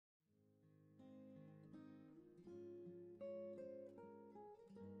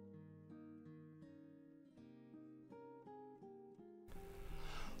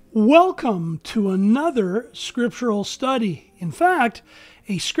Welcome to another scriptural study. In fact,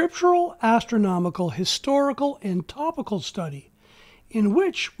 a scriptural, astronomical, historical, and topical study in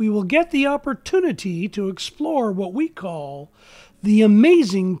which we will get the opportunity to explore what we call the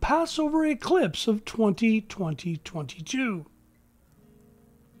amazing Passover Eclipse of 2022.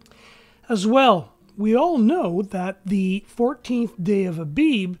 As well, we all know that the 14th day of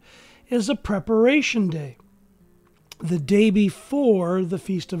ABIB is a preparation day, the day before the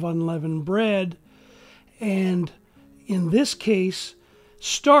Feast of Unleavened Bread, and in this case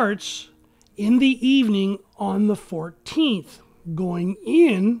starts in the evening on the 14th, going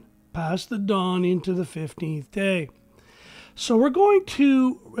in past the dawn into the 15th day. So we're going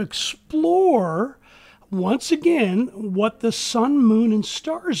to explore once again what the sun, moon, and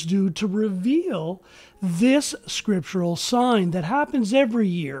stars do to reveal this scriptural sign that happens every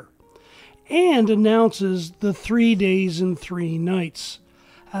year and announces the 3 days and 3 nights.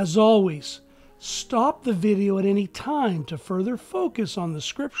 As always, stop the video at any time to further focus on the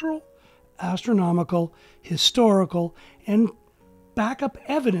scriptural, astronomical, historical, and backup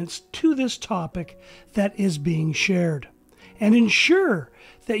evidence to this topic that is being shared. And ensure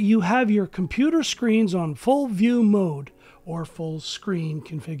that you have your computer screens on full view mode or full screen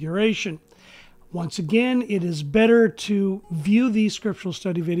configuration. Once again, it is better to view these scriptural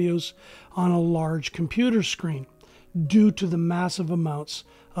study videos on a large computer screen due to the massive amounts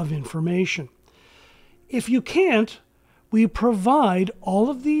of information. If you can't, we provide all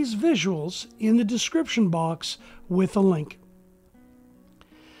of these visuals in the description box with a link.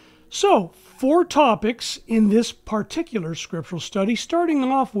 So, 4 topics in this particular scriptural study, starting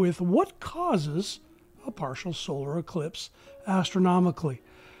off with what causes a partial solar eclipse astronomically,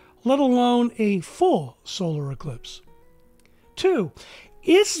 let alone a full solar eclipse. 2,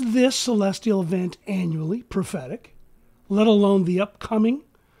 is this celestial event annually prophetic, let alone the upcoming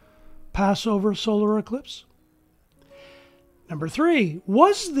Passover solar eclipse? Number 3,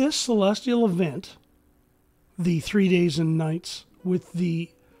 was this celestial event, the 3 days and nights with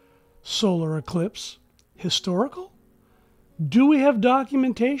the solar eclipse, historical? Do we have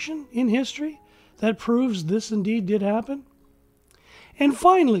documentation in history that proves this indeed did happen? And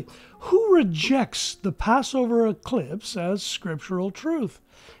finally, who rejects the Passover eclipse as scriptural truth,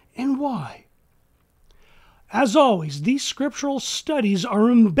 and why? As always, these scriptural studies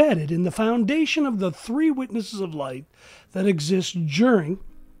are embedded in the foundation of the 3 witnesses of light that exist during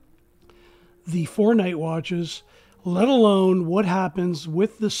the 4 night watches, let alone what happens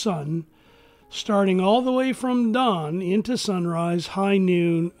with the sun, starting all the way from dawn into sunrise, high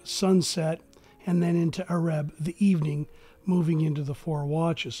noon, sunset, and then into ABIB, the evening, moving into the 4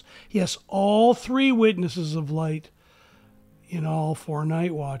 watches. Yes, all 3 witnesses of light in all 4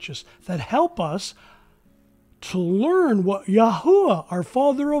 night watches that help us to learn what Yahuwah, our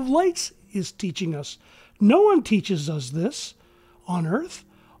Father of Lights, is teaching us. No one teaches us this on earth.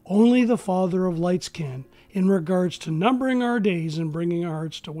 Only the Father of Lights can, in regards to numbering our days and bringing our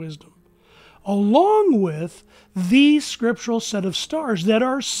hearts to wisdom, along with these scriptural set of stars that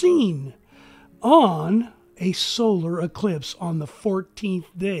are seen on a solar eclipse on the 14th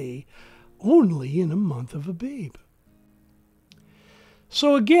day, only in a month of ABIB.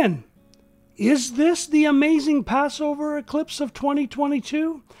 So again, is this the amazing Passover eclipse of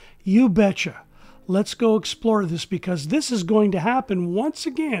 2022? You betcha. Let's go explore this, because this is going to happen once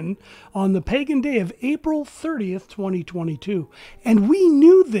again on the pagan day of April 30th, 2022. And we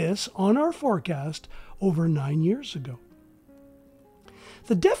knew this on our forecast over 9 years ago.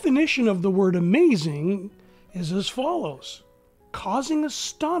 The definition of the word amazing is as follows: causing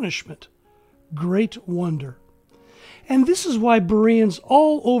astonishment, great wonder. And this is why Bereans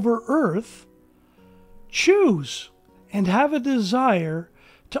all over earth choose and have a desire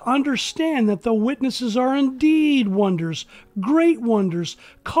to understand that the witnesses are indeed wonders, great wonders,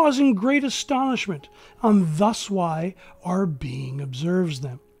 causing great astonishment, and thus why our being observes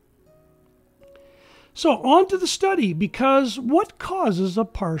them. So on to the study, because what causes a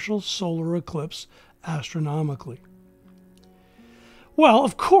partial solar eclipse astronomically? Well,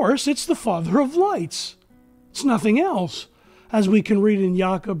 of course, it's the Father of Lights. It's nothing else. As we can read in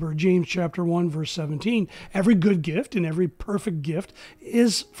Jacob or James chapter 1, verse 17, every good gift and every perfect gift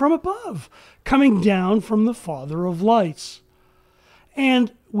is from above, coming down from the Father of Lights.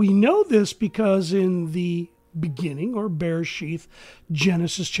 And we know this because in the beginning, or Bereshith,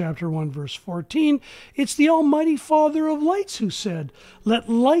 Genesis chapter 1, verse 14, it's the Almighty Father of Lights who said, "Let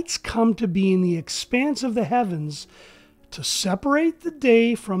lights come to be in the expanse of the heavens to separate the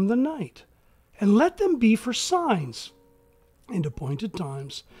day from the night, and let them be for signs and appointed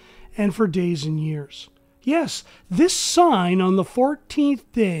times, and for days and years, Yes, this sign on the 14th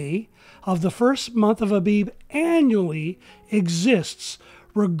day of the first month of ABIB annually exists,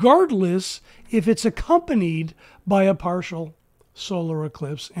 regardless if it's accompanied by a partial solar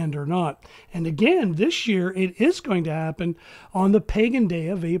eclipse and or not. And again, this year it is going to happen on the pagan day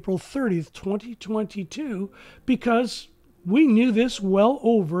of April 30th, 2022, because we knew this well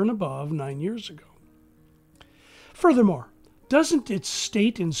over and above 9 years ago. Furthermore, doesn't it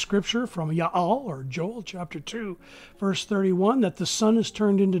state in Scripture from Yael or Joel chapter 2, verse 31, that the sun is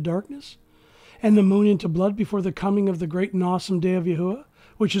turned into darkness and the moon into blood before the coming of the great and awesome day of Yahuwah,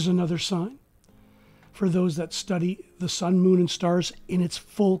 which is another sign for those that study the sun, moon, and stars in its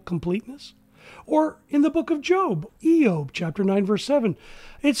full completeness? Or in the book of Job, chapter 9, verse 7,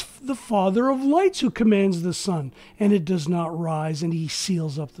 it's the Father of lights who commands the sun, and it does not rise, and he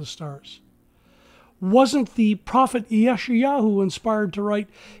seals up the stars. Wasn't the prophet Yeshayahu inspired to write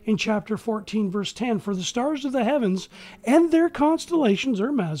in chapter 14, verse 10, for the stars of the heavens and their constellations,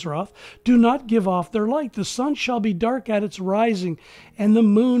 or Mazzaroth, do not give off their light. The sun shall be dark at its rising, and the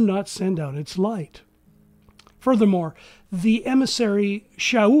moon not send out its light. Furthermore, the emissary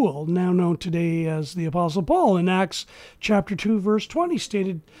Shaul, now known today as the Apostle Paul, in Acts chapter 2, verse 20,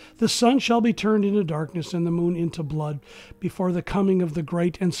 stated, the sun shall be turned into darkness and the moon into blood before the coming of the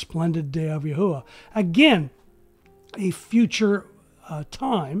great and splendid day of Yahuwah. Again, a future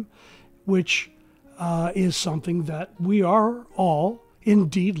time, which is something that we are all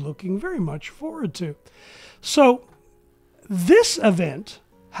indeed looking very much forward to. So this event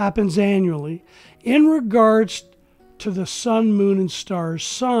happens annually in regards to the sun, moon, and stars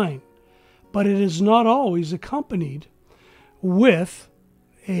sign, but it is not always accompanied with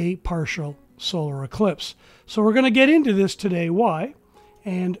a partial solar eclipse. So we're going to get into this today, why,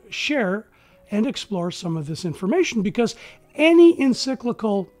 and share and explore some of this information, because any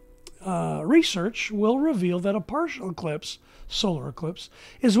encyclical research will reveal that a partial eclipse, solar eclipse,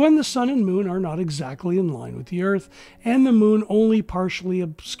 is when the sun and moon are not exactly in line with the earth, and the moon only partially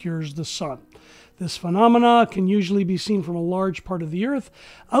obscures the sun. This phenomena can usually be seen from a large part of the earth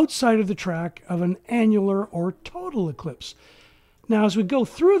outside of the track of an annular or total eclipse. Now, as we go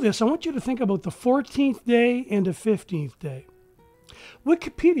through this, I want you to think about the 14th day and the 15th day.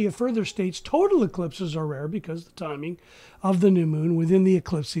 Wikipedia further states total eclipses are rare because the timing of the new moon within the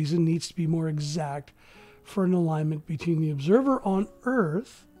eclipse season needs to be more exact for an alignment between the observer on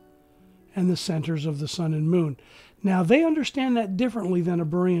Earth and the centers of the sun and moon. Now, they understand that differently than a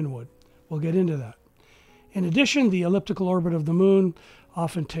Berean would. We'll get into that. In addition, the elliptical orbit of the moon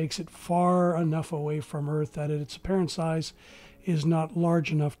often takes it far enough away from Earth that its apparent size is not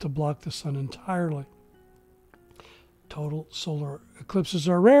large enough to block the sun entirely. Total solar eclipses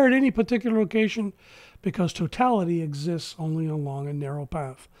are rare at any particular location because totality exists only along a narrow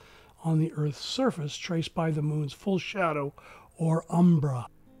path on the Earth's surface traced by the moon's full shadow or umbra.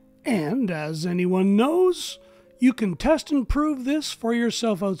 And as anyone knows, you can test and prove this for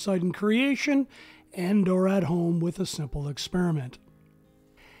yourself outside in creation and or at home with a simple experiment.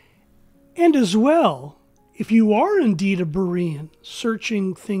 And as well, if you are indeed a Berean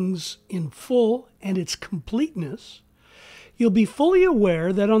searching things in full and its completeness, you'll be fully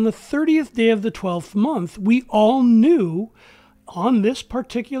aware that on the 30th day of the 12th month, we all knew on this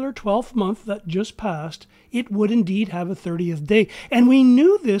particular 12th month that just passed, it would indeed have a 30th day. And we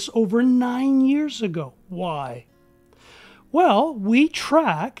knew this over 9 years ago. Why? Well, we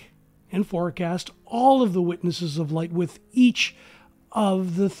track and forecast all of the witnesses of light with each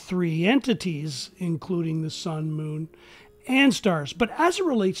of the three entities, including the sun, moon, and stars. But as it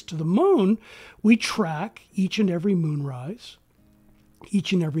relates to the moon, we track each and every moonrise,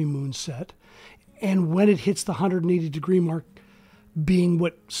 each and every moon set, and when it hits the 180-degree mark, being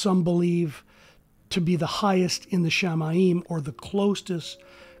what some believe to be the highest in the Shamayim, or the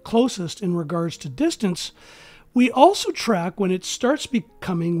closest in regards to distance, we also track when it starts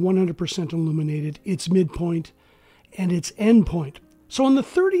becoming 100% illuminated, its midpoint and its end point. So on the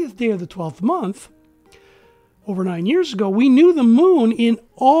 30th day of the 12th month, over 9 years ago, we knew the moon in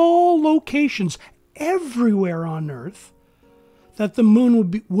all locations, everywhere on Earth, that the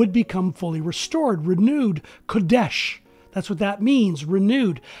moon would become fully restored, renewed, Kodesh. That's what that means,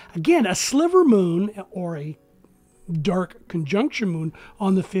 renewed. Again, a sliver moon or a dark conjunction moon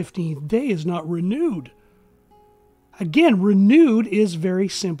on the 15th day is not renewed. Again, renewed is very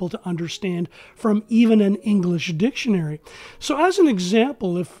simple to understand from even an English dictionary. So as an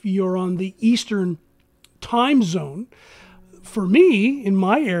example, if you're on the Eastern time zone, for me, in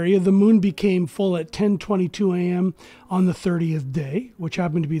my area, the moon became full at 10:22 a.m. on the 30th day, which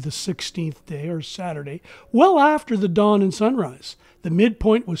happened to be the 16th day, or Saturday, well after the dawn and sunrise. The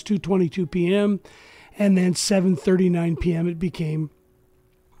midpoint was 2:22 p.m., And then 7:39 p.m. it became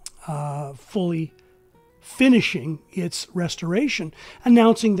fully finishing its restoration,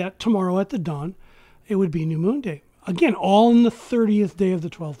 announcing that tomorrow at the dawn it would be New Moon Day. Again, all in the 30th day of the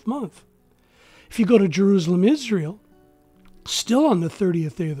 12th month. If you go to Jerusalem, Israel, still on the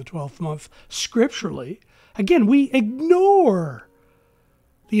 30th day of the 12th month, scripturally, again, we ignore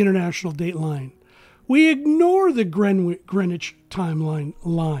the international date line. We ignore the Greenwich timeline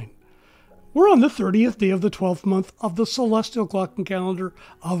line. We're on the 30th day of the 12th month of the celestial clock and calendar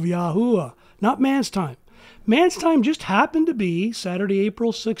of Yahuwah, not man's time. Man's time just happened to be Saturday,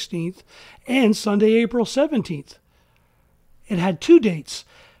 April 16th and Sunday, April 17th. It had 2 dates,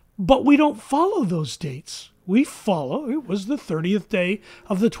 but we don't follow those dates. We follow, it was the 30th day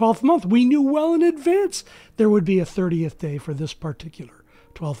of the 12th month. We knew well in advance there would be a 30th day for this particular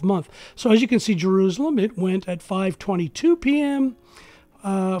 12th month. So as you can see, Jerusalem, it went at 5:22 p.m.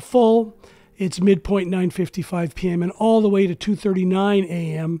 Full. Its midpoint 9:55 p.m. and all the way to 2:39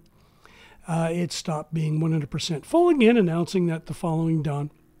 a.m. It stopped being 100% full again, announcing that the following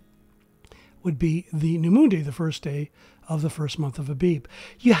dawn would be the New Moon Day, the first day of the first month of ABIB.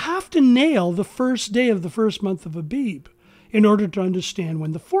 You have to nail the first day of the first month of ABIB in order to understand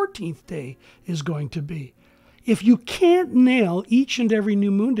when the 14th day is going to be. If you can't nail each and every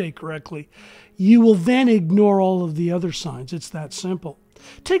New Moon Day correctly, you will then ignore all of the other signs. It's that simple.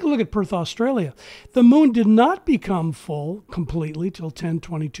 Take a look at Perth, Australia. The moon did not become full completely till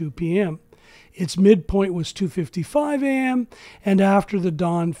 10:22 p.m. Its midpoint was 2:55 a.m. and after the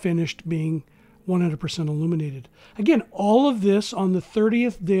dawn finished being 100% illuminated. Again, all of this on the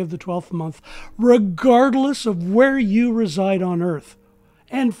 30th day of the 12th month, regardless of where you reside on Earth.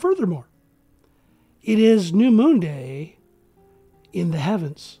 And furthermore, it is New Moon Day in the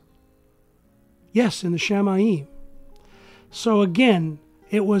heavens. Yes, in the Shamayim. So again,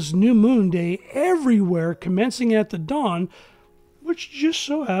 it was New Moon Day everywhere, commencing at the dawn, which just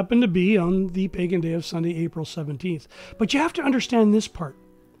so happened to be on the pagan day of Sunday, April 17th. But you have to understand this part.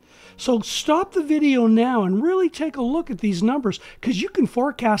 So stop the video now and really take a look at these numbers, because you can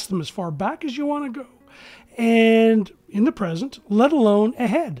forecast them as far back as you want to go and in the present, let alone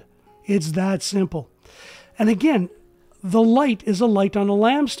ahead. It's that simple. And again, the light is a light on a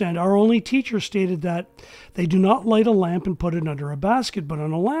lampstand. Our only teacher stated that they do not light a lamp and put it under a basket, but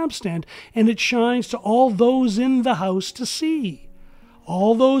on a lampstand, and it shines to all those in the house to see.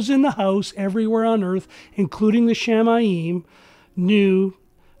 All those in the house everywhere on earth, including the Shamayim, knew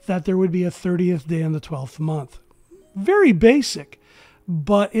that there would be a 30th day in the 12th month. Very basic,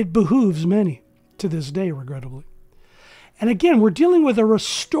 but it behooves many to this day, regrettably. And again, we're dealing with a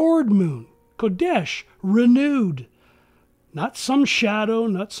restored moon, Kodesh, renewed. Not some shadow,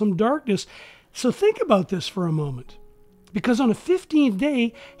 not some darkness. So think about this for a moment. Because on the 15th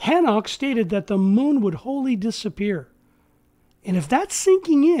day, Hanok stated that the moon would wholly disappear. And if that's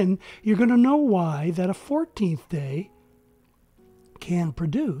sinking in, you're going to know why that a 14th day can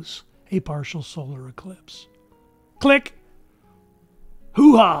produce a partial solar eclipse. Click.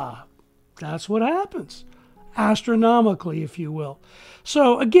 Hoo-ha! That's what happens. Astronomically, if you will.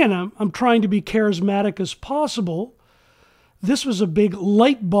 So again, I'm trying to be charismatic as possible. This was a big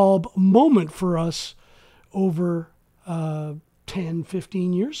light bulb moment for us over 10,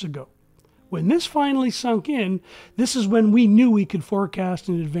 15 years ago. When this finally sunk in, this is when we knew we could forecast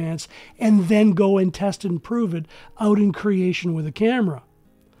in advance and then go and test and prove it out in creation with a camera.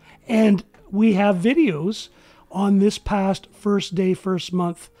 And we have videos on this past first day, first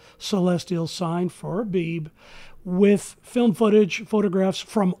month celestial sign for ABIB with film footage, photographs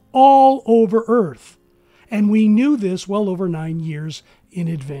from all over Earth. And we knew this well over 9 years in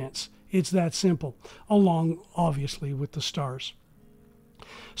advance. It's that simple, along, obviously, with the stars.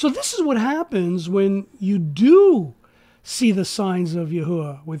 So this is what happens when you do see the signs of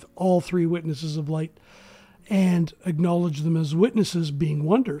Yahuwah with all 3 witnesses of light and acknowledge them as witnesses, being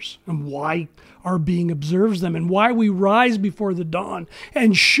wonders, and why our being observes them, and why we rise before the dawn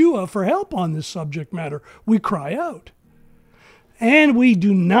and shua for help on this subject matter. We cry out. And we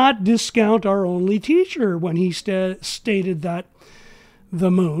do not discount our only teacher when he stated that the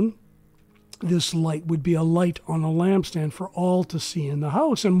moon, this light, would be a light on a lampstand for all to see in the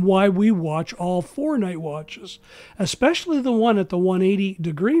house, and why we watch all 4 night watches, especially the one at the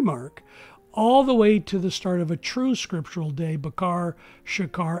 180-degree mark, all the way to the start of a true scriptural day, Bakar,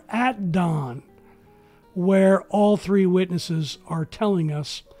 Shakar, at dawn, where all 3 witnesses are telling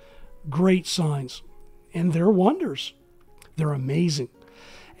us great signs. And they're wonders. They're amazing.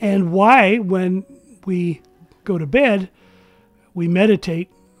 And why, when we go to bed, we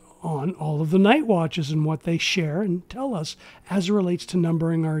meditate on all of the night watches and what they share and tell us as it relates to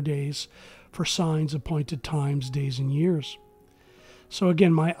numbering our days for signs, appointed times, days, and years. So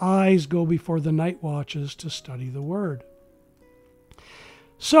again, my eyes go before the night watches to study the Word.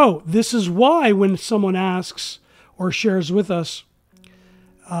 So this is why when someone asks or shares with us,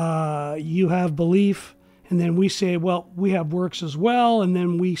 you have belief, and then we say, well, we have works as well, and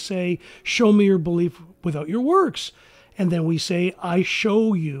then we say, show me your belief without your works. And then we say, I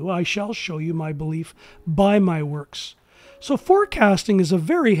shall show you my belief by my works. So forecasting is a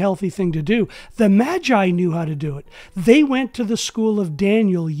very healthy thing to do. The Magi knew how to do it. They went to the school of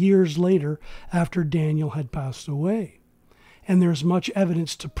Daniel years later after Daniel had passed away. And there's much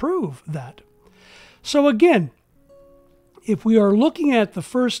evidence to prove that. So again, if we are looking at the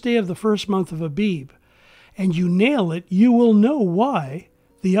first day of the first month of Abib, and you nail it, you will know why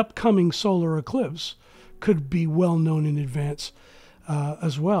the upcoming solar eclipse could be well known in advance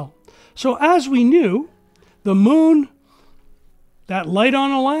as well. So as we knew, the moon, that light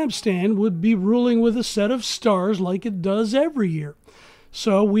on a lampstand, would be ruling with a set of stars like it does every year.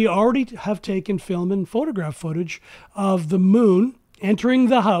 So we already have taken film and photograph footage of the moon entering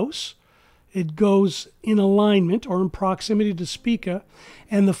the house. It goes in alignment or in proximity to Spica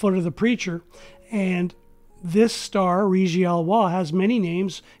and the foot of the preacher. And this star, Rigial-Wa, has many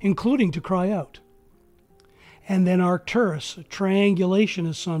names, including to cry out. And then Arcturus, triangulation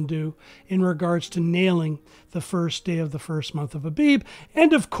as some do, in regards to nailing the first day of the first month of Abib.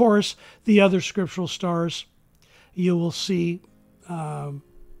 And of course, the other scriptural stars, you will see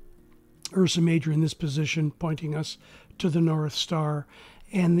Ursa Major in this position, pointing us to the North Star.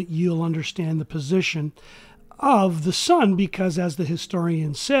 And you'll understand the position of the sun, because as the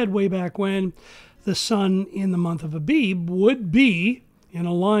historian said way back when, the sun in the month of Abib would be in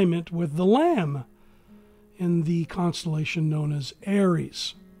alignment with the Lamb in the constellation known as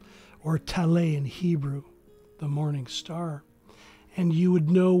Aries, or Taleh in Hebrew, the morning star. And you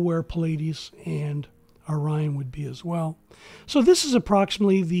would know where Pleiades and Orion would be as well. So this is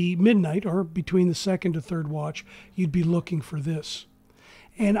approximately the midnight, or between the second to third watch, you'd be looking for this.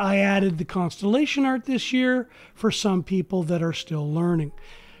 And I added the constellation art this year for some people that are still learning.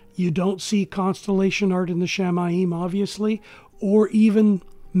 You don't see constellation art in the Shamayim, obviously, or even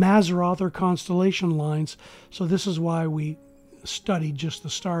Mazzaroth or constellation lines. So this is why we studied just the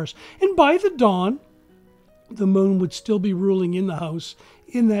stars. And by the dawn, the moon would still be ruling in the house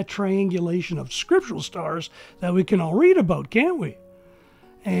in that triangulation of scriptural stars that we can all read about, can't we?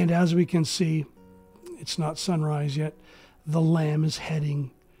 And as we can see, it's not sunrise yet. The Lamb is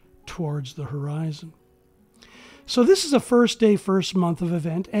heading towards the horizon. So this is a first day, first month of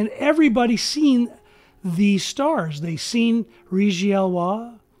event, and everybody's seen these stars. They've seen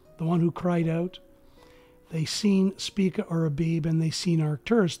Rigial-Wa, the one who cried out. They've seen Spica or Abib, and they've seen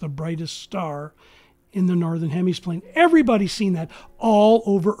Arcturus, the brightest star in the northern hemiplane. Everybody's seen that all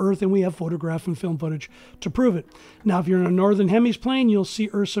over Earth, and we have photograph and film footage to prove it. Now, if you're in a northern hemiplane, you'll see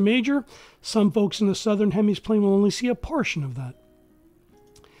Ursa Major. Some folks in the southern hemiplane will only see a portion of that.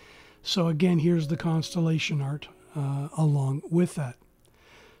 So again, here's the constellation art along with that.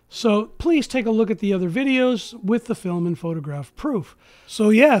 So please take a look at the other videos with the film and photograph proof.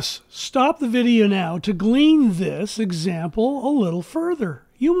 So yes, stop the video now to glean this example a little further.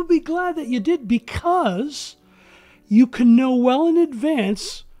 You will be glad that you did, because you can know well in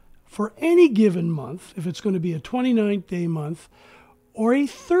advance for any given month if it's going to be a 29th day month or a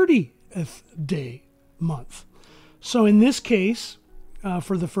 30th day month. So in this case,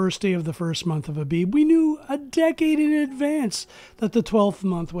 for the first day of the first month of Abib, we knew a decade in advance that the 12th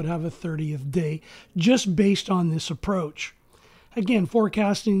month would have a 30th day, just based on this approach. Again,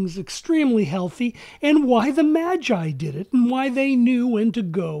 forecasting is extremely healthy, and why the Magi did it, and why they knew when to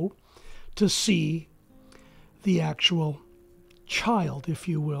go to see the actual child, if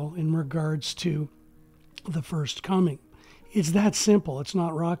you will, in regards to the first coming. It's that simple. It's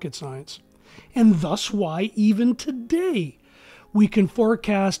not rocket science. And thus why even today we can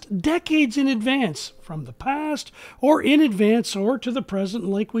forecast decades in advance, from the past or in advance or to the present,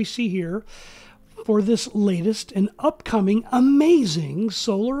 like we see here, for this latest and upcoming amazing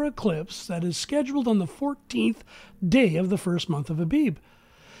solar eclipse that is scheduled on the 14th day of the first month of Abib.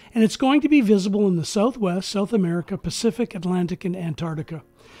 And it's going to be visible in the Southwest, South America, Pacific, Atlantic, and Antarctica.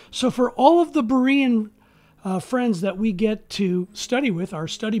 So for all of the Berean friends that we get to study with, our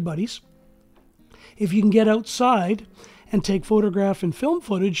study buddies, if you can get outside and take photograph and film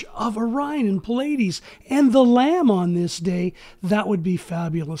footage of Orion and Pleiades and the Lamb on this day, that would be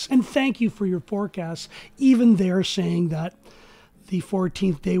fabulous. And thank you for your forecasts. Even they're saying that the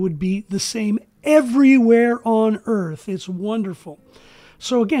 14th day would be the same everywhere on Earth. It's wonderful.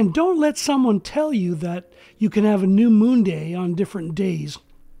 So again, don't let someone tell you that you can have a new moon day on different days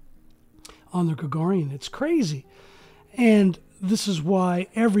on the Gregorian. It's crazy. And this is why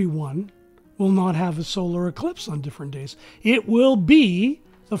everyone will not have a solar eclipse on different days. It will be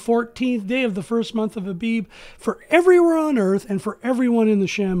the 14th day of the first month of Abib for everywhere on earth and for everyone in the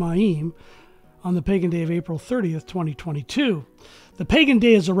Shamayim on the pagan day of April 30th, 2022. The pagan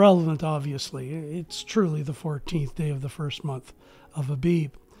day is irrelevant, obviously. It's truly the 14th day of the first month of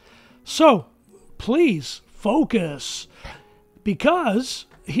Abib. So, please focus, because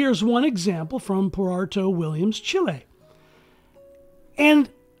here's one example from Puerto Williams, Chile. And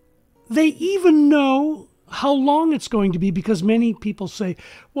they even know how long it's going to be, because many people say,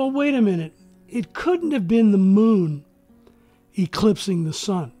 well, wait a minute, it couldn't have been the moon eclipsing the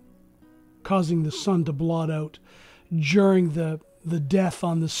sun, causing the sun to blot out during the death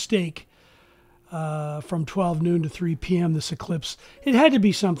on the stake from 12 noon to 3 p.m., this eclipse. It had to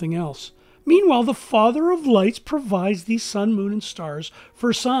be something else. Meanwhile, the Father of Lights provides these sun, moon, and stars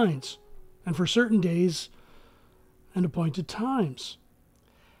for signs and for certain days and appointed times.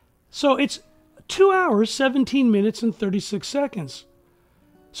 So it's 2 hours, 17 minutes, and 36 seconds.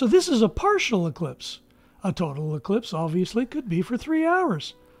 So this is a partial eclipse. A total eclipse, obviously, could be for 3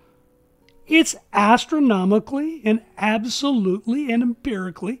 hours. It's astronomically and absolutely and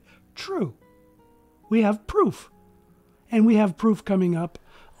empirically true. We have proof. And we have proof coming up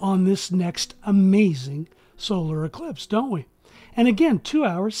on this next amazing solar eclipse, don't we? And again, 2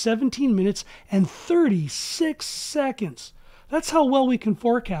 hours, 17 minutes, and 36 seconds. That's how well we can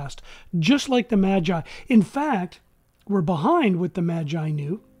forecast, just like the Magi. In fact, we're behind what the Magi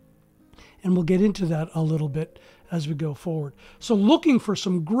knew, and we'll get into that a little bit as we go forward. So looking for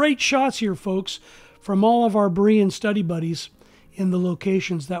some great shots here, folks, from all of our Berean study buddies in the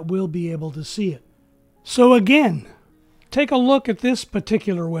locations that will be able to see it. So again, take a look at this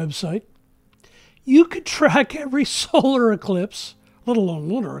particular website. You could track every solar eclipse, let alone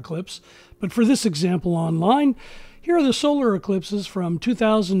lunar eclipse, but for this example online, here are the solar eclipses from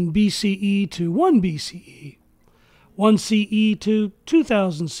 2000 BCE to 1 BCE, 1 CE to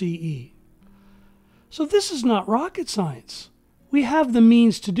 2000 CE. So this is not rocket science. We have the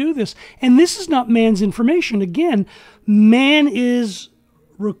means to do this. And this is not man's information. Again, man is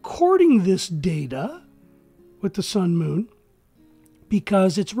recording this data with the sun, moon,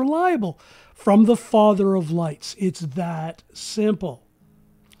 because it's reliable from the Father of Lights. It's that simple.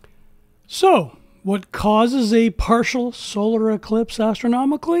 So, what causes a partial solar eclipse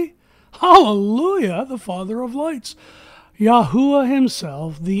astronomically? Hallelujah, the Father of Lights. Yahuwah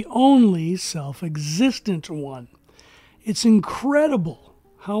himself, the only self-existent one. It's incredible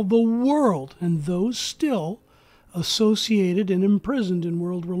how the world and those still associated and imprisoned in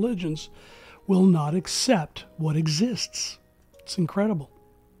world religions will not accept what exists. It's incredible.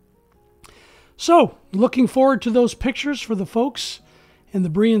 So, looking forward to those pictures for the folks and the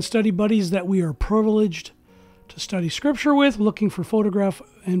Berean study buddies that we are privileged to study Scripture with, looking for photograph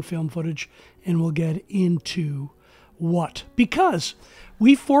and film footage, and we'll get into what? Because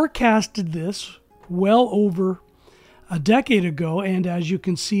we forecasted this well over a decade ago, and as you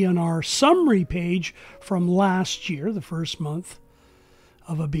can see on our summary page from last year, the first month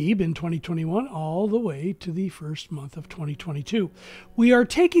of Abib in 2021, all the way to the first month of 2022. We are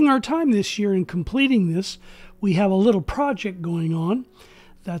taking our time this year in completing this. We have a little project going on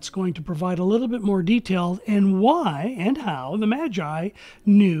that's going to provide a little bit more detail and why and how the Magi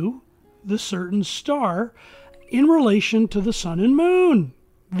knew the certain star in relation to the sun and moon.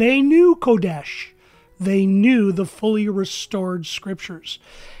 They knew Kodesh. They knew the fully restored scriptures.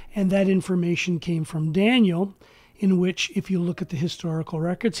 And that information came from Daniel, in which, if you look at the historical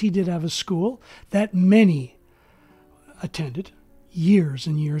records, he did have a school that many attended years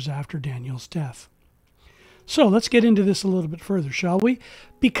and years after Daniel's death. So let's get into this a little bit further, shall we?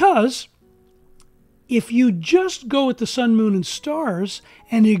 Because if you just go with the sun, moon, and stars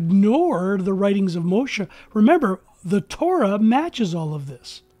and ignore the writings of Moshe, remember, the Torah matches all of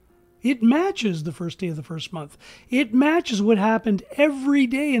this. It matches the first day of the first month. It matches what happened every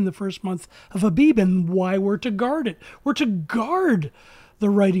day in the first month of Abib and why we're to guard it. We're to guard the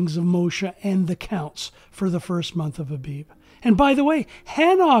writings of Moshe and the counts for the first month of Abib. And by the way,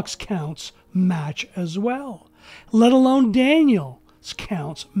 Hanoch's counts match as well, let alone Daniel's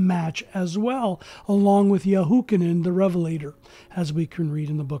counts match as well, along with Yehukanan, the Revelator, as we can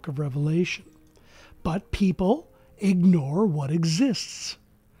read in the book of Revelation. But people ignore what exists.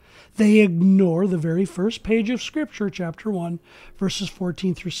 They ignore the very first page of Scripture, chapter 1, verses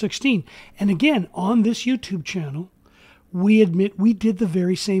 14 through 16. And again, on this YouTube channel, we admit we did the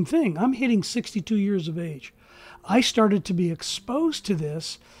very same thing. I'm hitting 62 years of age. I started to be exposed to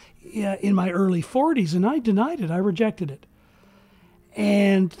this in my early 40s, and I denied it. I rejected it.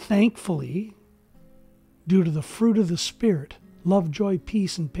 And thankfully, due to the fruit of the Spirit, love, joy,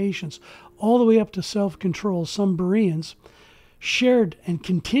 peace, and patience, all the way up to self-control, some Bereans shared and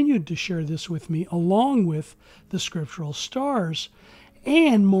continued to share this with me along with the scriptural stars.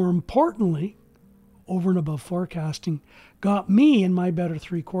 And more importantly, over and above forecasting, got me and my better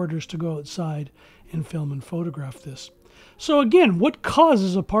three-quarters to go outside and film and photograph this. So again, what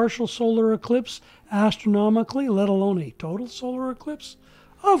causes a partial solar eclipse astronomically, let alone a total solar eclipse?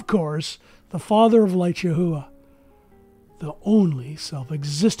 Of course, the Father of Lights, Yahuwah, the only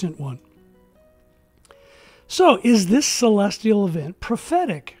self-existent one. So is this celestial event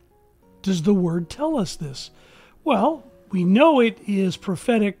prophetic? Does the word tell us this? Well, we know it is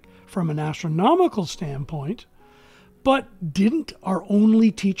prophetic from an astronomical standpoint, but didn't our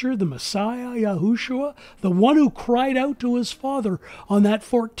only teacher, the Messiah, Yahushua, the one who cried out to his Father on that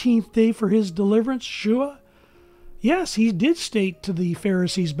 14th day for his deliverance, Shua? Yes, he did state to the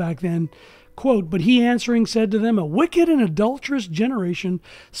Pharisees back then, quote, "But he answering said to them, a wicked and adulterous generation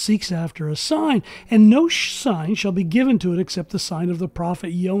seeks after a sign, and no sign shall be given to it except the sign of the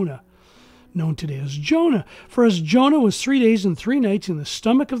prophet Jonah, known today as Jonah. For as Jonah was 3 days and 3 nights in the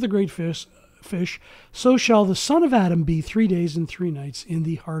stomach of the great fish, so shall the Son of Adam be 3 days and 3 nights in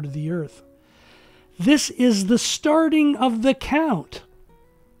the heart of the earth." This is the starting of the count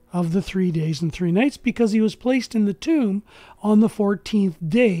of the 3 days and 3 nights, because he was placed in the tomb on the 14th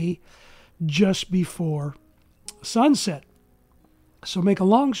day just before sunset. So make a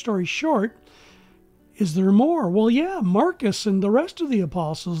long story short, is there more? Well, yeah, Marcus and the rest of the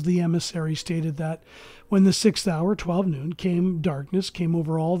apostles, the emissary, stated that when the 6th hour, 12 noon, darkness came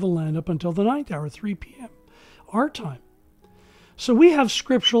over all the land up until the 9th hour, 3 p.m., our time. So we have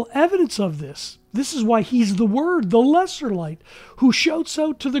scriptural evidence of this. This is why he's the Word, the lesser light, who shouts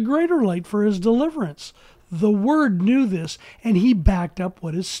out to the greater light for his deliverance. The Word knew this, and he backed up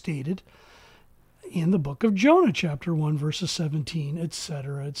what is stated in the book of Jonah, chapter 1, verses 17,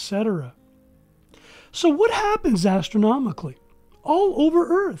 etc., etc. So what happens astronomically? All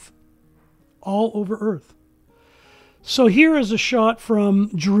over Earth. All over Earth. So here is a shot from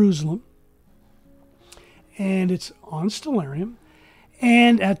Jerusalem, and it's on Stellarium.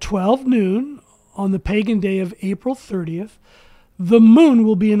 And at 12 noon on the pagan day of April 30th, the moon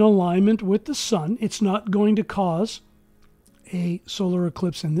will be in alignment with the sun. It's not going to cause a solar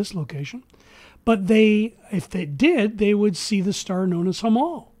eclipse in this location, but if they did, they would see the star known as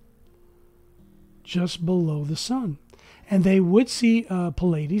Hamal just below the sun. And they would see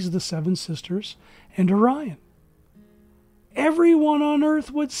Pleiades, the seven sisters, and Orion. Everyone on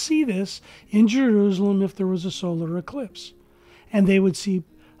earth would see this in Jerusalem if there was a solar eclipse. And they would see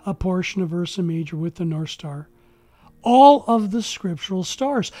a portion of Ursa Major with the North Star. All of the scriptural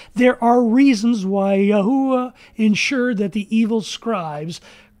stars. There are reasons why Yahuwah ensured that the evil scribes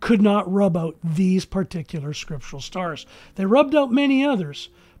could not rub out these particular scriptural stars. They rubbed out many others,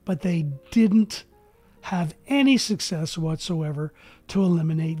 but they didn't have any success whatsoever to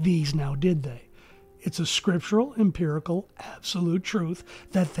eliminate these, now did they? It's a scriptural, empirical, absolute truth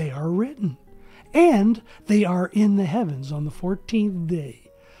that they are written. And they are in the heavens on the 14th day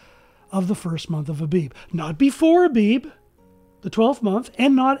of the first month of Abib. Not before Abib, the 12th month,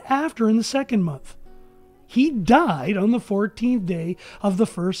 and not after in the second month. He died on the 14th day of the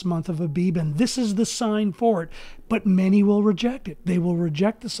first month of Abib, and this is the sign for it. But many will reject it. They will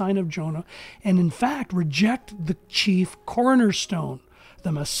reject the sign of Jonah, and in fact reject the chief cornerstone,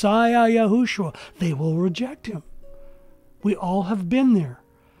 the Messiah Yahushua. They will reject him. We all have been there.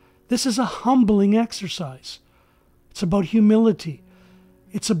 This is a humbling exercise. It's about humility.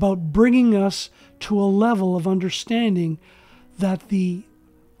 It's about bringing us to a level of understanding that the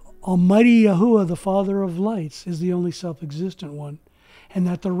Almighty Yahuwah, the Father of lights, is the only self-existent one, and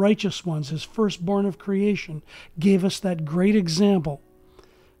that the righteous ones, his firstborn of creation, gave us that great example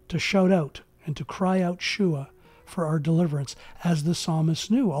to shout out and to cry out Shua for our deliverance. As the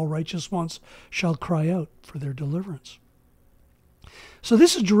psalmist knew, all righteous ones shall cry out for their deliverance. So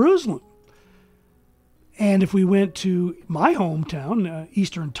this is Jerusalem. And if we went to my hometown,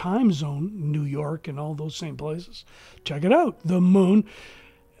 Eastern Time Zone, New York and all those same places, check it out. The moon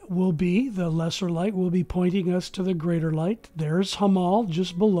will be, the lesser light will be pointing us to the greater light. There's Hamal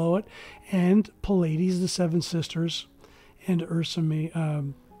just below it, and Pleiades, the seven sisters, and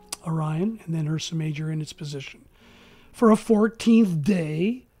Orion, and then Ursa Major in its position for a 14th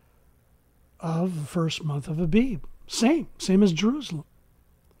day of the first month of Abib. Same as Jerusalem.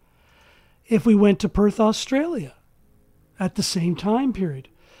 If we went to Perth, Australia, at the same time period,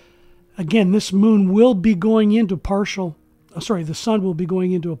 again, this moon will be going into the sun will be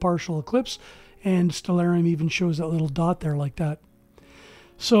going into a partial eclipse, and Stellarium even shows that little dot there like that.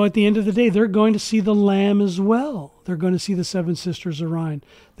 So at the end of the day, they're going to see the Lamb as well. They're going to see the seven sisters of Orion.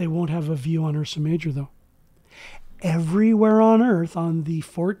 They won't have a view on Ursa Major, though. Everywhere on earth, on the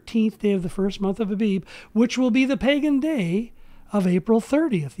 14th day of the first month of Abib, which will be the pagan day of April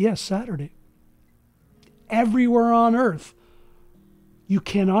 30th. Yes, Saturday. Everywhere on earth, you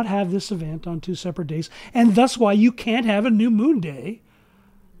cannot have this event on two separate days. And that's why you can't have a new moon day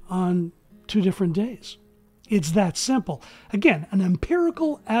on two different days. It's that simple. Again, an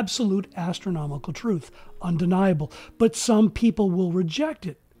empirical, absolute astronomical truth, undeniable. But some people will reject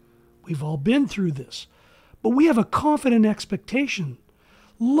it. We've all been through this. But we have a confident expectation.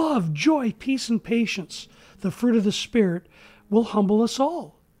 Love, joy, peace, and patience, the fruit of the Spirit, will humble us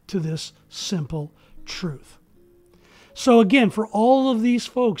all to this simple truth. So again, for all of these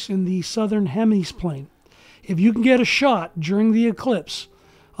folks in the southern hemiplane, if you can get a shot during the eclipse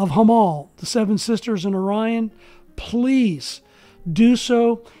of Hamal, the seven sisters in Orion, please do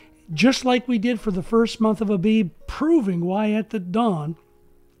so, just like we did for the first month of Abib, proving why at the dawn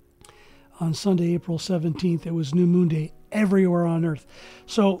on Sunday, April 17th, it was New Moon Day everywhere on Earth.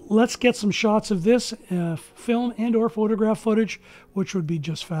 So let's get some shots of this film and or photograph footage, which would be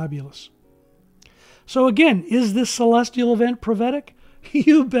just fabulous. So again, is this celestial event prophetic?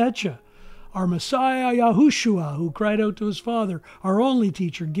 You betcha. Our Messiah, Yahushua, who cried out to his Father, our only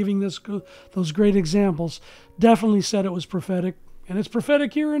teacher, giving us those great examples, definitely said it was prophetic. And it's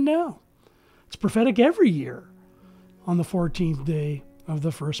prophetic here and now. It's prophetic every year on the 14th day of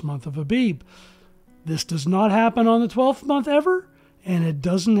the first month of Abib. This does not happen on the 12th month ever, and it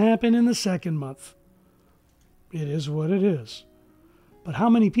doesn't happen in the second month. It is what it is. But how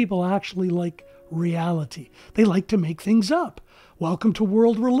many people actually like reality? They like to make things up. Welcome to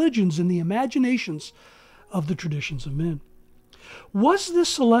world religions and the imaginations of the traditions of men. Was this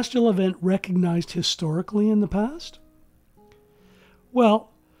celestial event recognized historically in the past?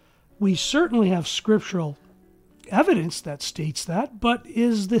 Well, we certainly have scriptural evidence that states that, but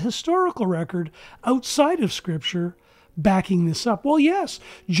is the historical record outside of Scripture backing this up? Well, yes.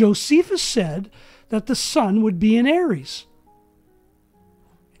 Josephus said that the sun would be in Aries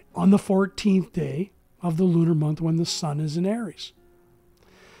on the 14th day of the lunar month when the sun is in Aries.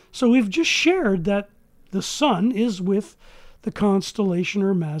 So we've just shared that the sun is with the constellation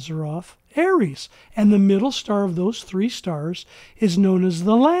or Mazzaroth, Aries, and the middle star of those three stars is known as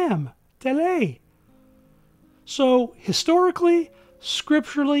the Lamb, Tele. So historically,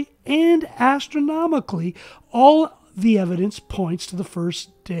 scripturally, and astronomically, all the evidence points to the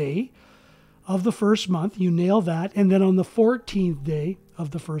first day of the first month. You nail that. And then on the 14th day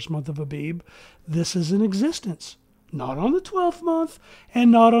of the first month of Abib, this is in existence. Not on the 12th month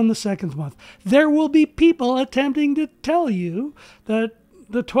and not on the second month. There will be people attempting to tell you that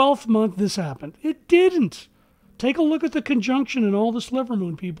the 12th month this happened. It didn't. Take a look at the conjunction and all the sliver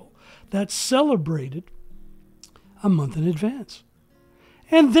moon people that celebrated a month in advance.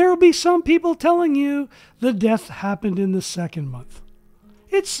 And there will be some people telling you the death happened in the second month.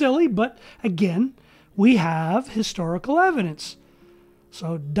 It's silly, but again, we have historical evidence.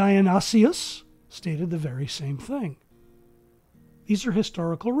 So Dionysius stated the very same thing. These are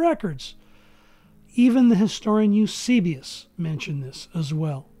historical records. Even the historian Eusebius mentioned this as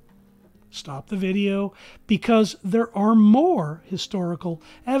well. Stop the video because there are more historical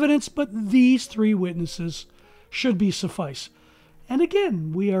evidence, but these three witnesses should be suffice. And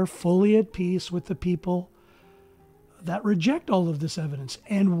again, we are fully at peace with the people that reject all of this evidence.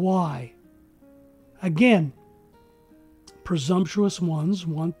 And why? Again, presumptuous ones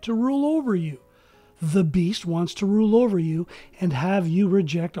want to rule over you. The beast wants to rule over you and have you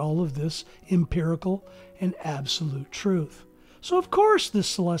reject all of this empirical and absolute truth. So of course this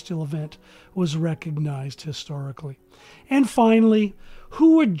celestial event was recognized historically. And finally,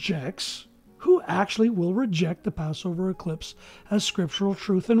 who actually will reject the Passover eclipse as scriptural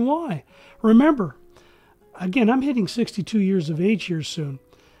truth and why? Remember, again, I'm hitting 62 years of age here soon.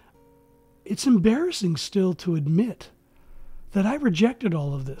 It's embarrassing still to admit that I rejected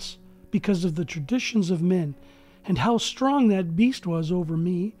all of this because of the traditions of men and how strong that beast was over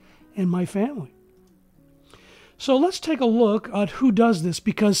me and my family. So let's take a look at who does this,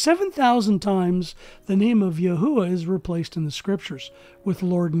 because 7,000 times the name of Yahuwah is replaced in the scriptures with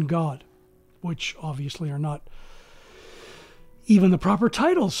Lord and God, which obviously are not even the proper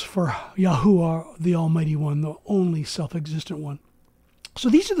titles for Yahuwah, the Almighty One, the only self-existent one. So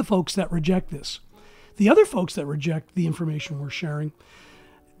these are the folks that reject this. The other folks that reject the information we're sharing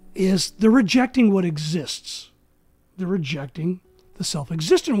is they're rejecting what exists. They're rejecting the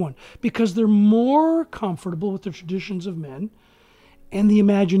self-existent one because they're more comfortable with the traditions of men and the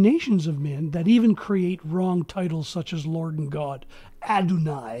imaginations of men that even create wrong titles such as Lord and God,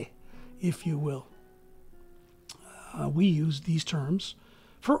 Adonai, if you will. We use these terms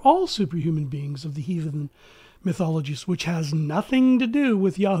for all superhuman beings of the heathen mythologies, which has nothing to do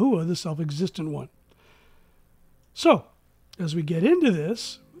with Yahuwah, the self-existent one. So, as we get into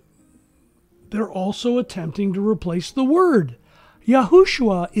this, they're also attempting to replace the word.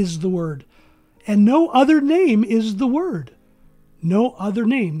 Yahushua is the word, and no other name is the word. No other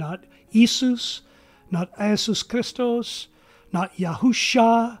name, not Jesus, not Jesus Christos, not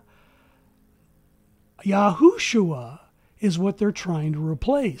Yahusha. Yahushua is what they're trying to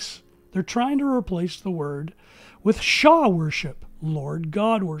replace. They're trying to replace the word with Shah worship, Lord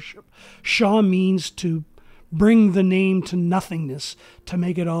God worship. Shah means to bring the name to nothingness, to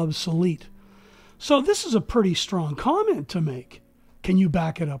make it obsolete. So this is a pretty strong comment to make. Can you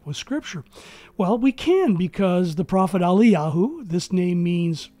back it up with Scripture? Well, we can, because the prophet Eliyahu, this name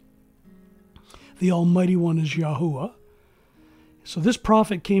means the Almighty One is Yahuwah. So this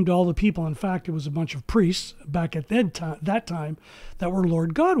prophet came to all the people. In fact, it was a bunch of priests back at that time that were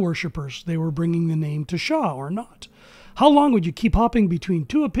Lord God worshipers. They were bringing the name to Shah or not. How long would you keep hopping between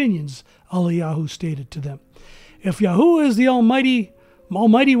two opinions? Eliyahu stated to them. If Yahuwah is the Almighty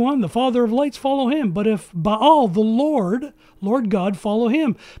One, the Father of lights, follow him. But if Baal, the Lord God, follow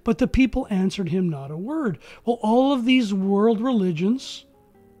him. But the people answered him not a word. Well, all of these world religions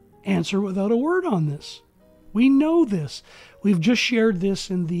answer without a word on this. We know this. We've just shared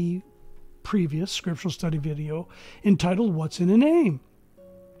this in the previous scriptural study video entitled What's in a Name?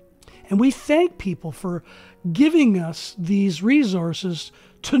 And we thank people for giving us these resources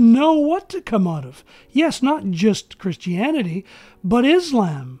to know what to come out of. Yes, not just Christianity, but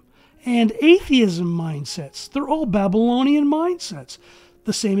Islam and atheism mindsets. They're all Babylonian mindsets.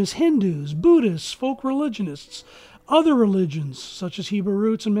 The same as Hindus, Buddhists, folk religionists, other religions such as Hebrew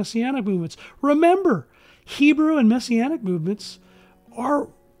roots and Messianic movements. Remember, Hebrew and Messianic movements are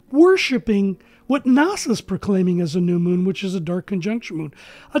worshiping what NASA's proclaiming as a new moon, which is a dark conjunction moon.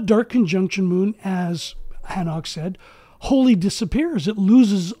 A dark conjunction moon, as Hanok said, wholly disappears. It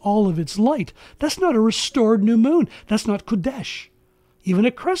loses all of its light. That's not a restored new moon. That's not Kodesh. Even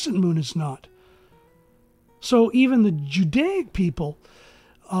a crescent moon is not. So even the Judaic people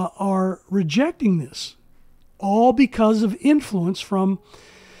are rejecting this, all because of influence from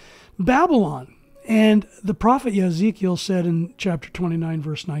Babylon. And the prophet Ezekiel said in chapter 29,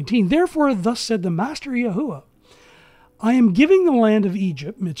 verse 19, Therefore, thus said the Master Yahuwah, I am giving the land of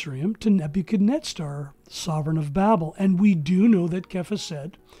Egypt, Mitzrayim, to Nebuchadnezzar, sovereign of Babel. And we do know that Kepha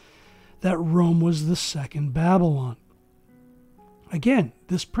said that Rome was the second Babylon. Again,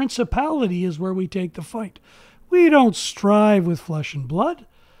 this principality is where we take the fight. We don't strive with flesh and blood.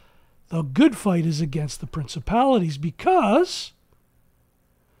 The good fight is against the principalities, because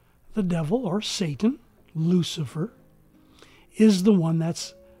the devil, or Satan, Lucifer, is the one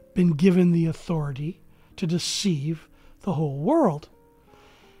that's been given the authority to deceive the whole world.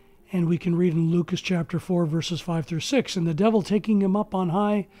 And we can read in Lucas chapter 4, verses 5 through 6, And the devil, taking him up on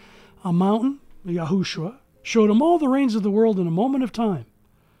high a mountain, Yahushua, showed him all the reigns of the world in a moment of time.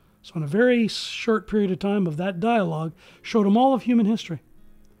 So in a very short period of time of that dialogue, showed him all of human history.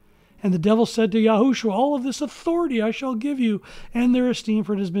 And the devil said to Yahushua, All of this authority I shall give you, and their esteem,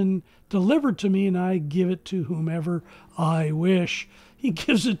 for it has been delivered to me, and I give it to whomever I wish. He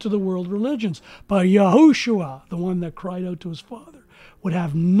gives it to the world religions. But Yahushua, the one that cried out to his Father, would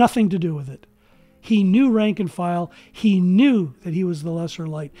have nothing to do with it. He knew rank and file. He knew that he was the lesser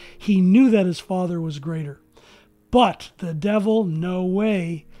light. He knew that his Father was greater. But the devil, no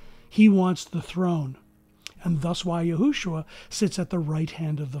way. He wants the throne. And thus why Yahushua sits at the right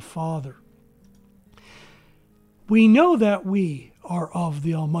hand of the Father. We know that we are of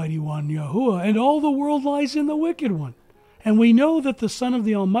the Almighty One, Yahuwah, and all the world lies in the wicked one. And we know that the Son of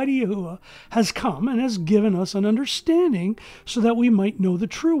the Almighty Yahuwah has come and has given us an understanding so that we might know the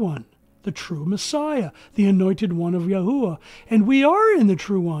true one, the true Messiah, the anointed one of Yahuwah. And we are in the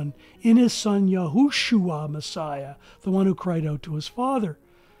true one, in his Son Yahushua, Messiah, the one who cried out to his Father.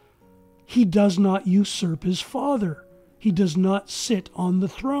 He does not usurp his Father. He does not sit on the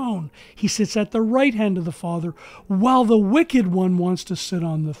throne. He sits at the right hand of the Father, while the wicked one wants to sit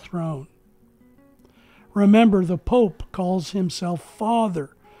on the throne. Remember, the Pope calls himself Father.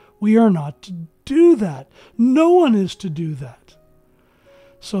 We are not to do that. No one is to do that.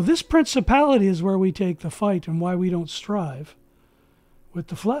 So this principality is where we take the fight, and why we don't strive with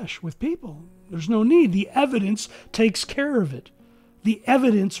the flesh, with people. There's no need. The evidence takes care of it. The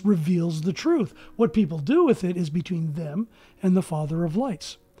evidence reveals the truth. What people do with it is between them and the Father of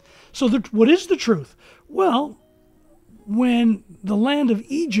lights. So what is the truth? Well, when the land of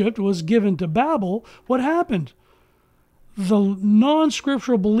Egypt was given to Babel, what happened? The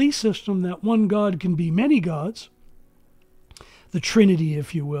non-scriptural belief system that one God can be many gods, the Trinity,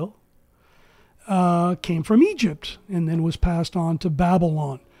 if you will, came from Egypt and then was passed on to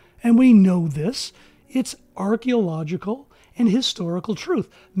Babylon. And we know this. It's archaeological and historical truth.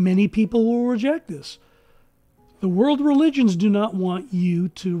 Many people will reject this. The world religions do not want you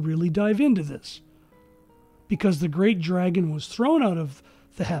to really dive into this, because the great dragon was thrown out of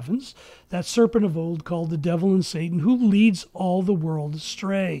the heavens, that serpent of old called the devil and Satan, who leads all the world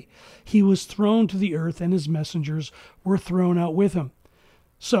astray. He was thrown to the earth, and his messengers were thrown out with him.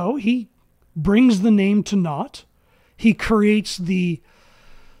 So he brings the name to naught. He creates the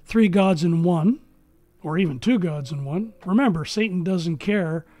 3 gods in one, or even 2 gods in one. Remember, Satan doesn't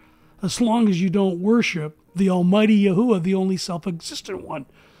care as long as you don't worship the Almighty Yahuwah, the only self-existent one.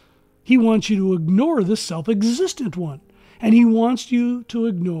 He wants you to ignore the self-existent one. And he wants you to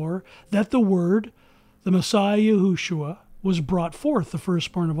ignore that the Word, the Messiah Yahushua, was brought forth, the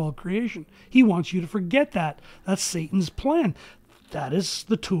firstborn of all creation. He wants you to forget that. That's Satan's plan. That is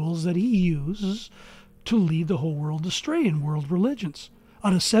the tools that he uses to lead the whole world astray in world religions.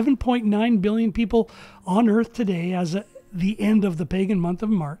 Out of 7.9 billion people on earth today, as at the end of the pagan month of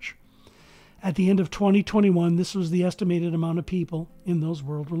March, at the end of 2021, this was the estimated amount of people in those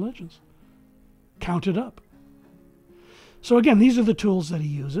world religions. Counted up. So again, these are the tools that he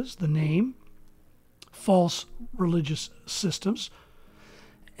uses: the name, false religious systems,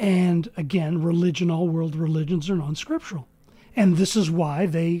 and again, religion. All world religions are non-scriptural. And this is why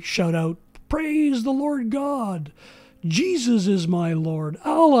they shout out, "Praise the Lord God! Jesus is my Lord!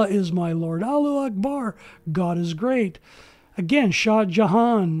 Allah is my Lord! Allahu Akbar! God is great!" Again, Shah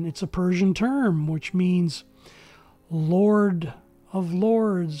Jahan, it's a Persian term, which means Lord of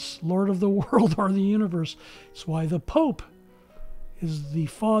Lords, Lord of the world or the universe. It's why the Pope is the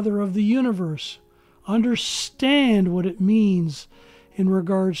Father of the universe. Understand what it means in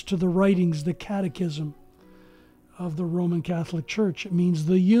regards to the writings, the catechism of the Roman Catholic Church. It means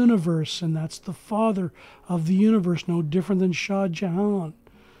the universe, and that's the Father of the universe, no different than Shah Jahan,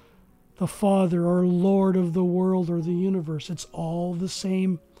 the Father or Lord of the world or the universe. It's all the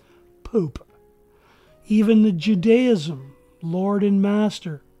same poop. Even the Judaism, Lord and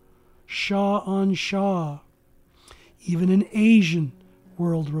Master, Shah on Shah. Even in Asian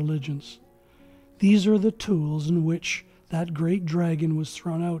world religions. These are the tools in which that great dragon was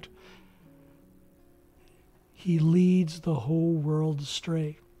thrown out. He leads the whole world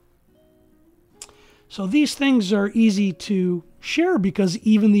astray. So these things are easy to share because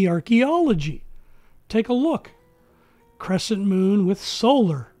even the archaeology. Take a look. Crescent moon with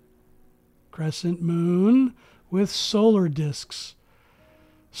solar. Crescent moon with solar discs.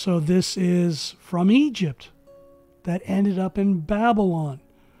 So this is from Egypt that ended up in Babylon.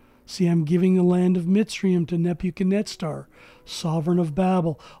 See, I'm giving the land of Mitzrayim to Nebuchadnezzar, sovereign of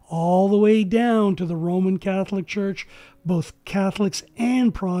Babel, all the way down to the Roman Catholic Church, both Catholics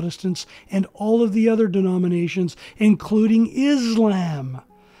and Protestants, and all of the other denominations, including Islam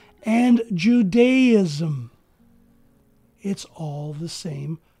and Judaism. It's all the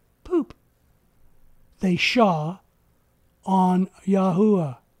same poop. They shah on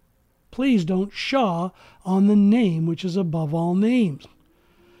Yahuwah. Please don't shah on the name which is above all names.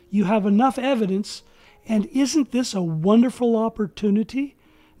 You have enough evidence, and isn't this a wonderful opportunity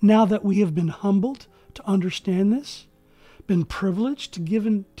now that we have been humbled to understand this, been privileged to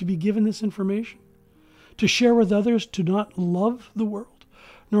be given this information, to share with others, to not love the world,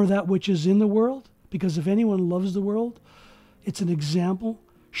 nor that which is in the world, because if anyone loves the world, it's an example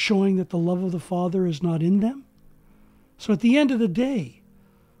showing that the love of the Father is not in them. So at the end of the day,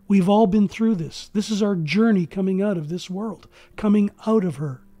 we've all been through this. This is our journey coming out of this world, coming out of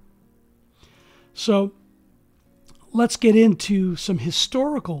her. So let's get into some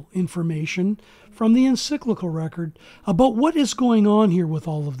historical information from the encyclical record about what is going on here with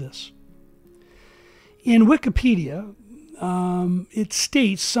all of this. In Wikipedia, it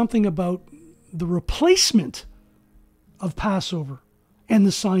states something about the replacement of Passover and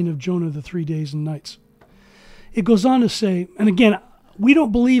the sign of Jonah, the 3 days and nights. It goes on to say, and again, we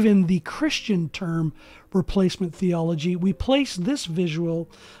don't believe in the Christian term replacement theology. We place this visual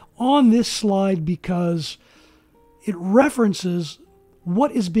on this slide because it references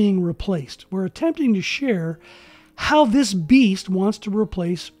what is being replaced. We're attempting to share how this beast wants to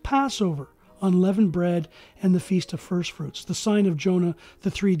replace Passover, unleavened bread, and the Feast of First Fruits, the sign of Jonah,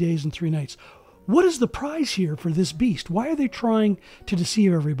 the 3 days and 3 nights. What is the prize here for this beast? Why are they trying to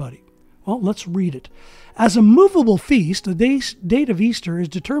deceive everybody? Well, let's read it. As a movable feast, the date of Easter is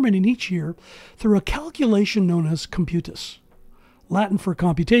determined in each year through a calculation known as computus, Latin for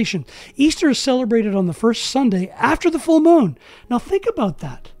computation. Easter is celebrated on the first Sunday after the full moon. Now think about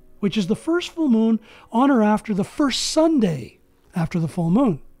that, which is the first full moon on or after the first Sunday after the full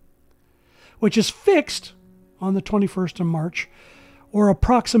moon, which is fixed on the 21st of March, or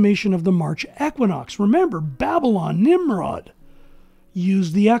approximation of the March equinox. Remember, Babylon, Nimrod,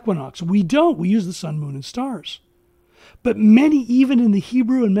 used the equinox. We don't. We use the sun, moon, and stars. But many, even in the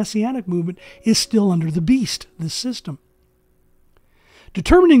Hebrew and Messianic movement, is still under the beast, this system.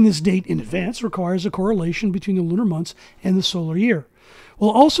 Determining this date in advance requires a correlation between the lunar months and the solar year,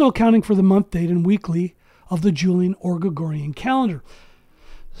 while also accounting for the month date and weekly of the Julian or Gregorian calendar.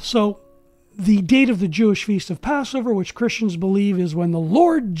 So, the date of the Jewish feast of Passover, which Christians believe is when the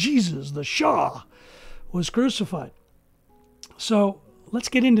Lord Jesus, the Shah, was crucified. So let's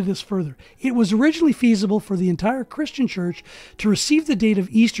get into this further. It was originally feasible for the entire Christian church to receive the date of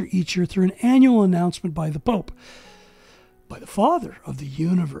Easter each year through an annual announcement by the Pope, by the Father of the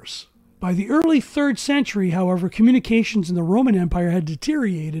universe. By the early 3rd century, however, communications in the Roman Empire had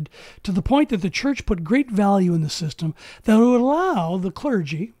deteriorated to the point that the church put great value in the system that would allow the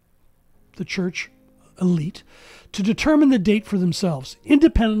clergy, the church elite, to determine the date for themselves,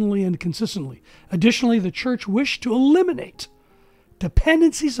 independently and consistently. Additionally, the church wished to eliminate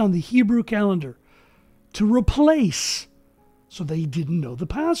dependencies on the Hebrew calendar, to replace, so they didn't know the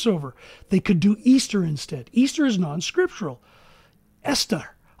Passover. They could do Easter instead. Easter is non-scriptural.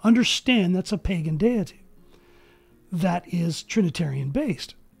 Esther, understand that's a pagan deity. That is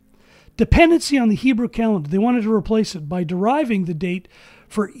Trinitarian-based. Dependency on the Hebrew calendar, they wanted to replace it by deriving the date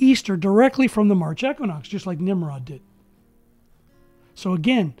for Easter directly from the March equinox, just like Nimrod did. So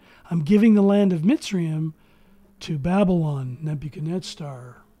again, I'm giving the land of Mitzrayim to Babylon,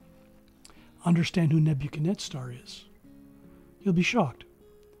 Nebuchadnezzar. Understand who Nebuchadnezzar is. You'll be shocked.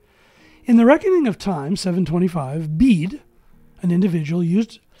 In the reckoning of time, 725, Bede, an individual,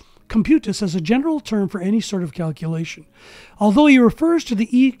 used computus as a general term for any sort of calculation, although he refers to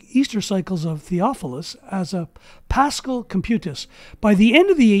the Easter cycles of Theophilus as a Paschal computus. By the end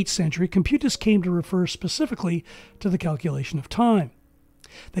of the 8th century, computus came to refer specifically to the calculation of time.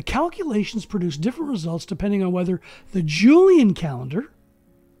 The calculations produce different results depending on whether the Julian calendar,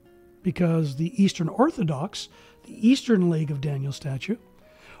 because the Eastern Orthodox, the eastern leg of Daniel's statue,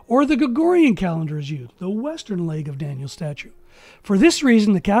 or the Gregorian calendar is used, the western leg of Daniel's statue. For this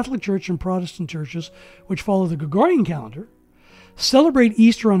reason, the Catholic Church and Protestant churches, which follow the Gregorian calendar, celebrate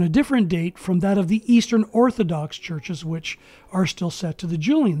Easter on a different date from that of the Eastern Orthodox churches, which are still set to the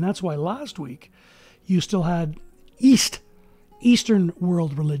Julian. That's why last week you still had Eastern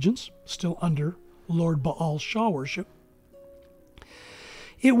world religions, still under Lord Baal's Shah worship.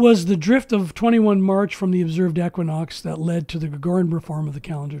 It was the drift of 21 March from the observed equinox that led to the Gregorian reform of the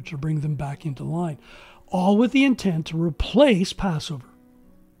calendar to bring them back into line, all with the intent to replace Passover,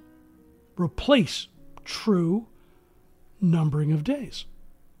 replace true numbering of days.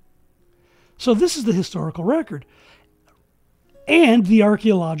 So this is the historical record, and the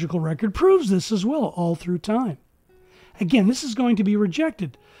archaeological record proves this as well all through time. Again, this is going to be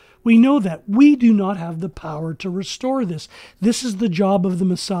rejected. We know that we do not have the power to restore this. This is the job of the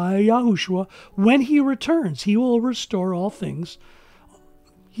Messiah, Yahushua. When he returns, he will restore all things.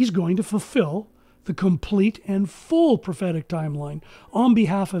 He's going to fulfill the complete and full prophetic timeline on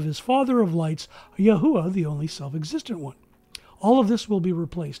behalf of his Father of lights, Yahuwah, the only self-existent one. All of this will be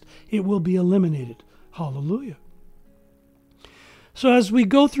replaced. It will be eliminated. Hallelujah. So as we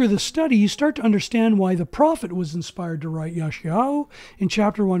go through the study, you start to understand why the prophet was inspired to write Yeshayahu in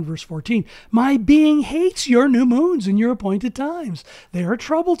chapter 1, verse 14. My being hates your new moons and your appointed times. They are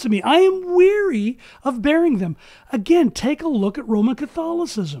trouble to me. I am weary of bearing them. Again, take a look at Roman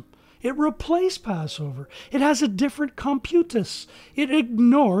Catholicism. It replaced Passover. It has a different computus. It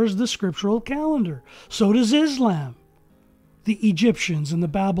ignores the scriptural calendar. So does Islam. The Egyptians and the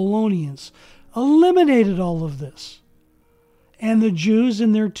Babylonians eliminated all of this. And the Jews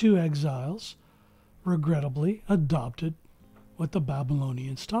in their 2 exiles, regrettably, adopted what the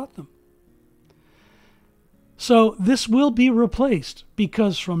Babylonians taught them. So this will be replaced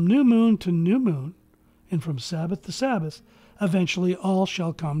because from new moon to new moon, and from Sabbath to Sabbath, eventually all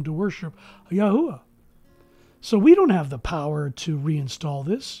shall come to worship Yahuwah. So we don't have the power to reinstall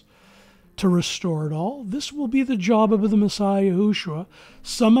this, to restore it all. This will be the job of the Messiah Yahushua.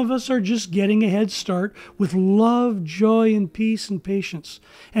 Some of us are just getting a head start with love, joy, and peace and patience.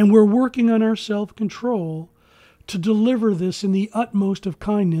 And we're working on our self-control to deliver this in the utmost of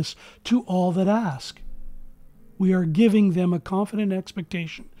kindness to all that ask. We are giving them a confident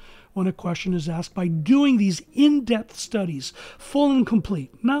expectation when a question is asked by doing these in-depth studies, full and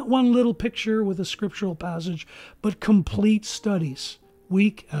complete. Not one little picture with a scriptural passage, but complete studies,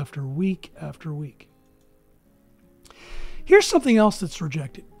 week after week after week. Here's something else that's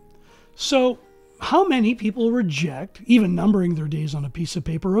rejected. So, how many people reject even numbering their days on a piece of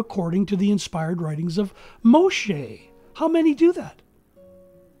paper according to the inspired writings of Moshe? How many do that?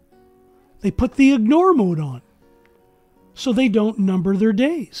 They put the ignore mode on, so they don't number their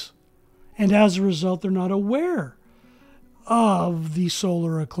days. And as a result, they're not aware of the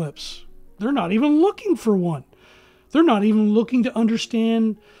solar eclipse. They're not even looking for one. They're not even looking to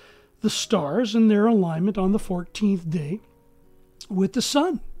understand the stars and their alignment on the 14th day with the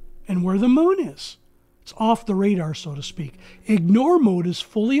sun and where the moon is. It's off the radar, so to speak. Ignore mode is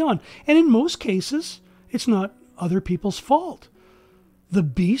fully on. And in most cases, it's not other people's fault. The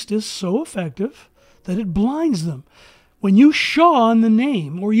beast is so effective that it blinds them. When you shaw on the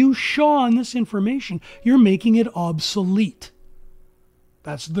name or you shaw on this information, you're making it obsolete.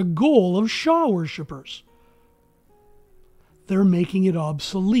 That's the goal of Shah worshippers. They're making it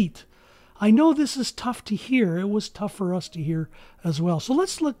obsolete. I know this is tough to hear. It was tough for us to hear as well. So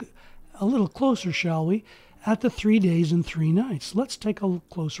let's look a little closer, shall we, at the 3 days and 3 nights. Let's take a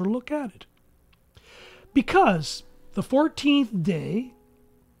closer look at it. Because the 14th day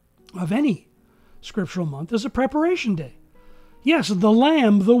of any scriptural month is a preparation day. Yes, the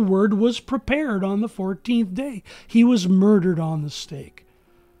lamb, the word, was prepared on the 14th day. He was murdered on the stake.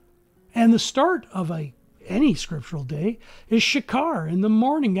 And the start of any scriptural day is Shakar in the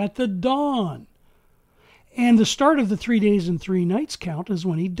morning at the dawn. And the start of the 3 days and 3 nights count is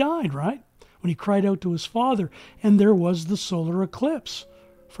when he died, right? When he cried out to his father. And there was the solar eclipse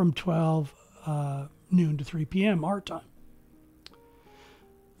from 12 noon to 3 p.m. our time.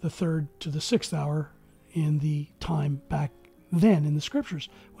 The 3rd to the 6th hour in the time back then in the scriptures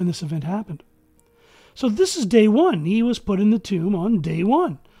when this event happened. So this is day 1. He was put in the tomb on day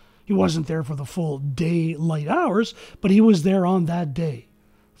 1. He wasn't there for the full daylight hours, but he was there on that day.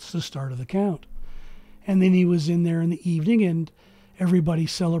 It's the start of the count. And then he was in there in the evening, and everybody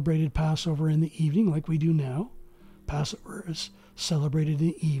celebrated Passover in the evening like we do now. Passover is celebrated in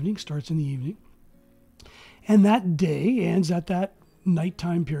the evening, starts in the evening. And that day ends at that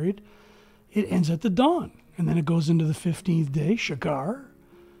nighttime period. It ends at the dawn. And then it goes into the 15th day, Shakar,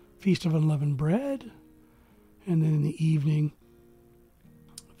 Feast of Unleavened Bread. And then in the evening,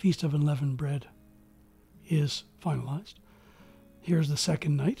 Feast of Unleavened Bread is finalized. Here's the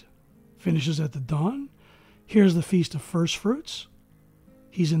second night, finishes at the dawn. Here's the Feast of First Fruits.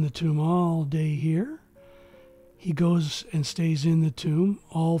 He's in the tomb all day here. He goes and stays in the tomb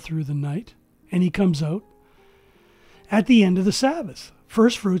all through the night, and he comes out at the end of the Sabbath.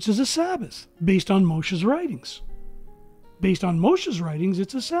 First Fruits is a Sabbath, based on Moshe's writings. Based on Moshe's writings,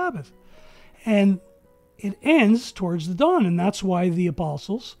 it's a Sabbath. And it ends towards the dawn, and that's why the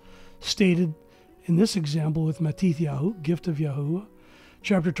apostles stated in this example with Matithyahu, gift of Yahuwah,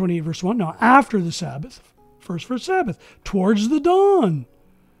 chapter 28, verse 1, now after the Sabbath, first Sabbath, towards the dawn,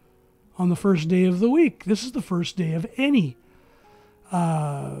 on the first day of the week. This is the first day of any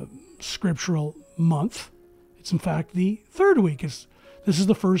scriptural month. It's in fact the 3rd week. This is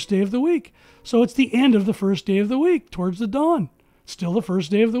the first day of the week. So it's the end of the first day of the week, towards the dawn. Still the first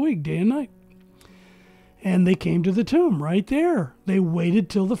day of the week, day and night. And they came to the tomb right there. They waited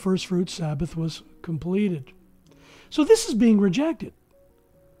till the first fruit Sabbath was completed. So this is being rejected.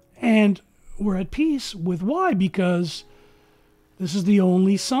 And we're at peace with why? Because this is the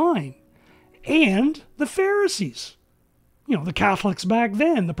only sign. And the Pharisees. You know, the Catholics back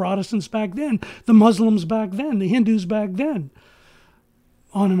then, the Protestants back then, the Muslims back then, the Hindus back then.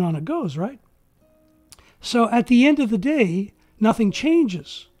 On and on it goes, right? So at the end of the day, nothing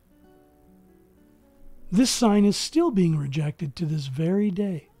changes. This sign is still being rejected to this very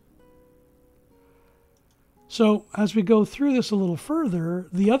day. So as we go through this a little further,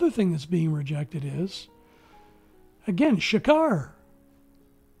 the other thing that's being rejected is, again, Shakar.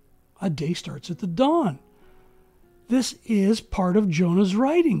 A day starts at the dawn. This is part of Jonah's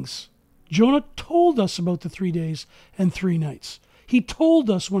writings. Jonah told us about the 3 days and 3 nights. He told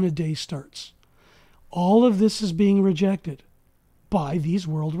us when a day starts. All of this is being rejected by these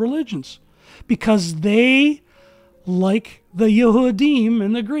world religions because they, like the Yehudim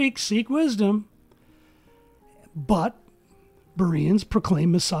and the Greeks, seek wisdom. But Bereans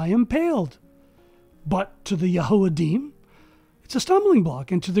proclaim Messiah impaled. But to the Yehudim, it's a stumbling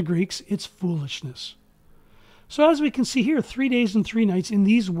block, and to the Greeks, it's foolishness. So as we can see here, 3 days and 3 nights in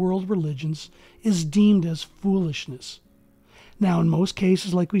these world religions is deemed as foolishness. Now, in most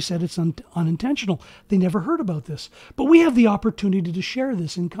cases, like we said, it's unintentional. They never heard about this. But we have the opportunity to share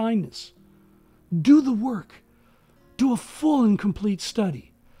this in kindness. Do the work. Do a full and complete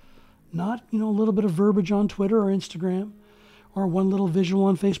study. Not, a little bit of verbiage on Twitter or Instagram or one little visual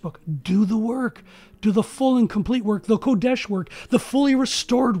on Facebook. Do the work. Do the full and complete work, the Kodesh work, the fully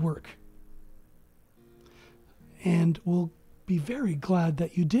restored work. And we'll be very glad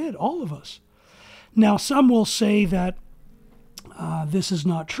that you did, all of us. Now, some will say that this is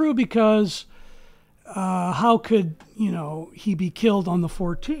not true because how could, he be killed on the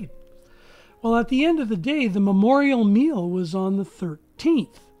 14th? Well, at the end of the day, the memorial meal was on the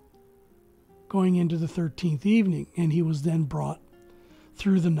 13th, going into the 13th evening, and he was then brought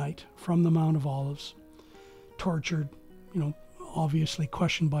through the night from the Mount of Olives, tortured, obviously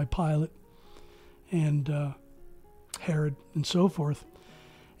questioned by Pilate and Herod and so forth.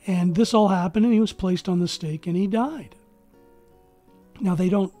 And this all happened, and he was placed on the stake, and he died. Now, they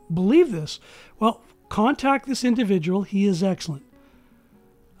don't believe this. Well, contact this individual. He is excellent.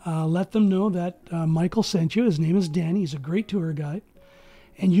 Let them know that Michael sent you. His name is Danny. He's a great tour guide.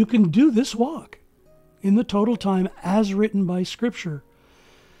 And you can do this walk in the total time as written by Scripture.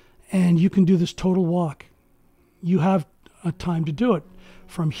 And you can do this total walk. You have a time to do it.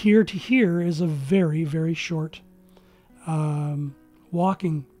 From here to here is a very, very short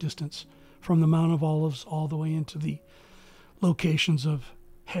walking distance from the Mount of Olives all the way into the locations of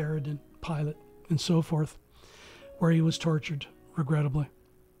Herod and Pilate and so forth, where he was tortured, regrettably.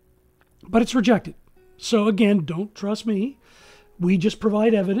 But it's rejected. So again, don't trust me. We just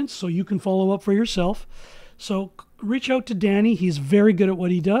provide evidence so you can follow up for yourself. So reach out to Danny. He's very good at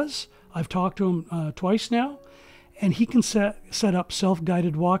what he does. I've talked to him twice now, and he can set up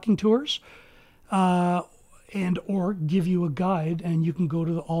self-guided walking tours and or give you a guide, and you can go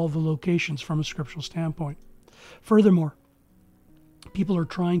to all the locations from a scriptural standpoint. Furthermore, people are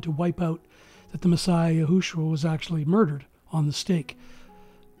trying to wipe out that the Messiah Yahushua was actually murdered on the stake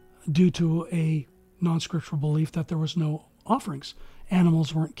due to a non-scriptural belief that there was no offerings.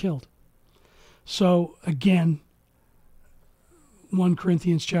 Animals weren't killed. So again, 1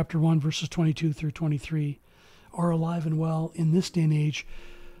 Corinthians chapter 1, verses 22 through 23 are alive and well in this day and age,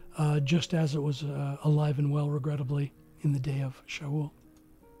 just as it was alive and well, regrettably, in the day of Shavuot.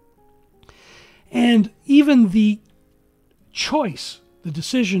 And even the choice, the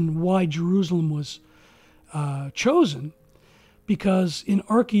decision why Jerusalem was chosen, because in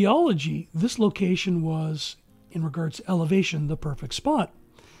archaeology, this location was, in regards to elevation, the perfect spot.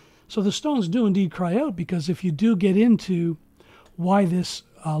 So the stones do indeed cry out, because if you do get into why this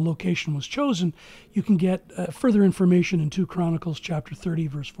location was chosen, you can get further information in 2 Chronicles chapter 30,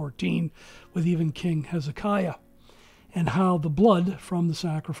 verse 14, with even King Hezekiah, and how the blood from the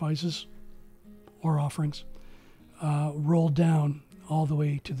sacrifices or offerings rolled down all the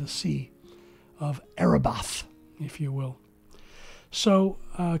way to the sea of Arabath, if you will. So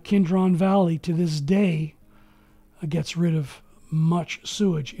Kidron Valley to this day gets rid of much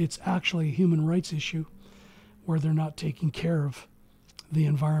sewage. It's actually a human rights issue where they're not taking care of the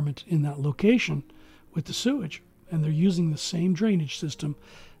environment in that location with the sewage. And they're using the same drainage system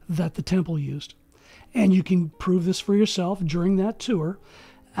that the temple used. And you can prove this for yourself during that tour.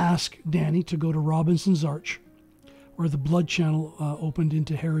 Ask Danny to go to Robinson's Arch, where the blood channel opened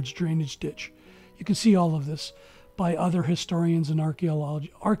into Herod's drainage ditch. You can see all of this by other historians and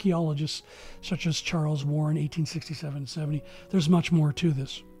archaeologists such as Charles Warren, 1867-70. There's much more to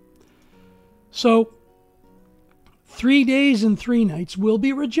this. So 3 days and 3 nights will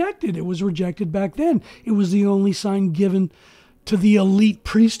be rejected. It was rejected back then. It was the only sign given to the elite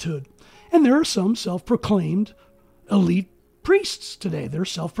priesthood. And there are some self-proclaimed elite priests today. They're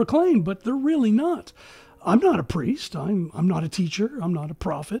self-proclaimed, but they're really not. I'm not a priest. I'm not a teacher. I'm not a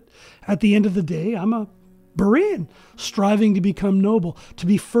prophet. At the end of the day, I'm a Berean, striving to become noble, to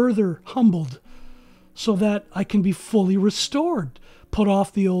be further humbled, so that I can be fully restored, put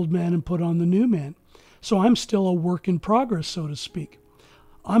off the old man and put on the new man. So I'm still a work in progress, so to speak.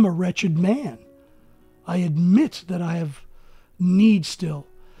 I'm a wretched man. I admit that I have need still,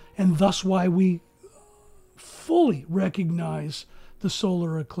 and thus why we fully recognize the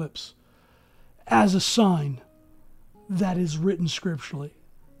solar eclipse as a sign that is written scripturally,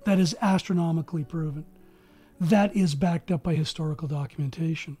 that is astronomically proven, that is backed up by historical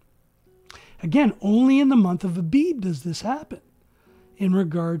documentation. Again, only in the month of ABIB does this happen in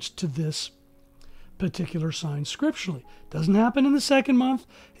regards to this particular sign scripturally. It doesn't happen in the 2nd month.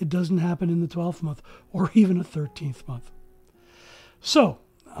 It doesn't happen in the 12th month or even a 13th month. So,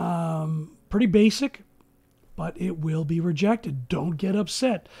 pretty basic, but it will be rejected. Don't get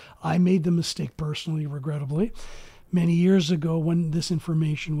upset. I made the mistake personally, regrettably, many years ago when this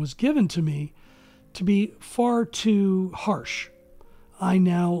information was given to me to be far too harsh. I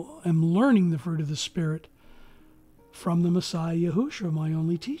now am learning the fruit of the Spirit from the Messiah Yahushua, my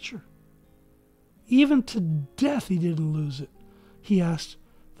only teacher. Even to death he didn't lose it. He asked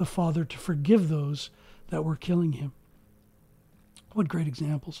the Father to forgive those that were killing him. What great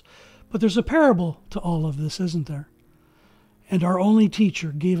examples. But there's a parable to all of this, isn't there? And our only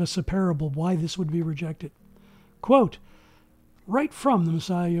teacher gave us a parable why this would be rejected. Quote, right from the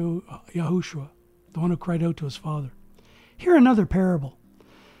Messiah Yahushua, the one who cried out to his Father. Hear another parable.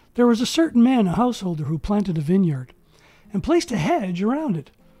 There was a certain man, a householder, who planted a vineyard and placed a hedge around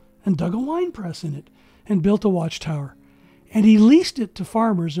it and dug a winepress in it and built a watchtower. And he leased it to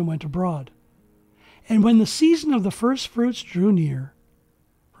farmers and went abroad. And when the season of the first fruits drew near,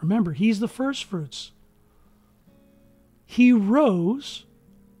 remember, he's the first fruits, he rose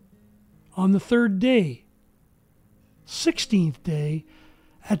on the third day, 16th day,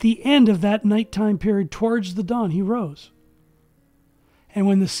 at the end of that nighttime period towards the dawn, he rose. And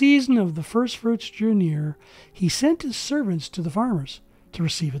when the season of the first fruits drew near, he sent his servants to the farmers to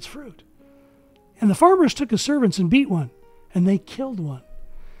receive its fruit. And the farmers took his servants and beat one, and they killed one,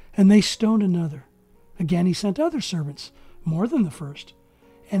 and they stoned another. Again he sent other servants, more than the first,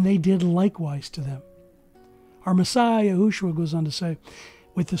 and they did likewise to them. Our Messiah Yahushua goes on to say,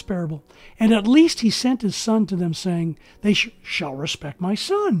 with this parable, and at least he sent his son to them, saying, they shall respect my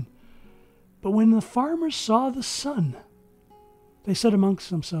son. But when the farmers saw the son, they said amongst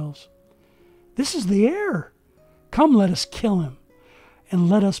themselves, this is the heir. Come, let us kill him, and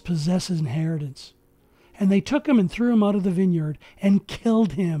let us possess his inheritance. And they took him and threw him out of the vineyard, and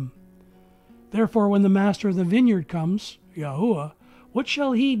killed him. Therefore, when the master of the vineyard comes, Yahuwah, what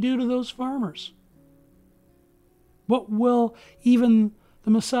shall he do to those farmers? What will even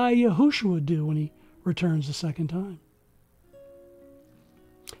the Messiah Yahushua do when he returns the second time?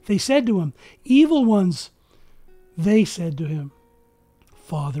 They said to him, evil ones, they said to him,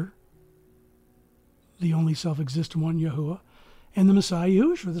 Father, the only self-existent one, Yahuwah, and the Messiah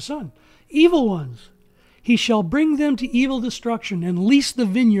Yahushua, the Son, evil ones. He shall bring them to evil destruction and lease the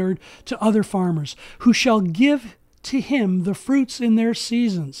vineyard to other farmers, who shall give to him the fruits in their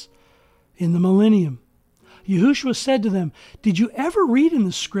seasons, in the millennium. Yahushua said to them, did you ever read in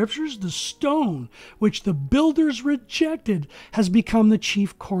the Scriptures, the stone which the builders rejected has become the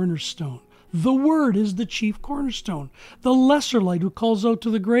chief cornerstone? The Word is the chief cornerstone, the lesser light who calls out to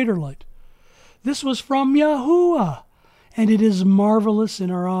the greater light. This was from Yahuwah, and it is marvelous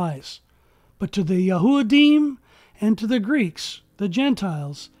in our eyes. But to the Yahudim and to the Greeks, the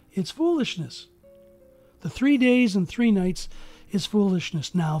Gentiles, it's foolishness. The 3 days and 3 nights is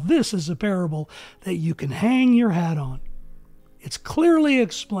foolishness. Now this is a parable that you can hang your hat on. It's clearly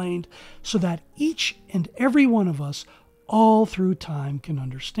explained so that each and every one of us all through time can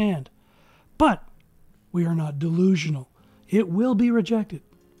understand. But we are not delusional. It will be rejected.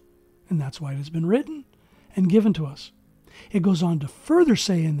 And that's why it has been written and given to us. It goes on to further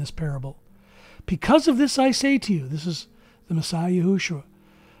say in this parable, because of this I say to you, this is the Messiah Yahushua,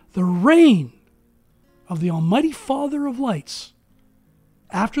 the reign of the Almighty Father of lights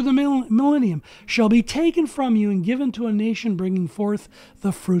after the millennium shall be taken from you and given to a nation bringing forth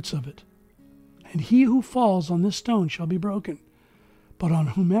the fruits of it. And he who falls on this stone shall be broken, but on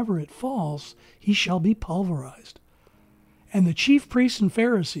whomever it falls, he shall be pulverized. And the chief priests and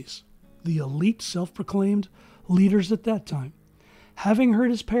Pharisees, the elite self-proclaimed leaders at that time, having heard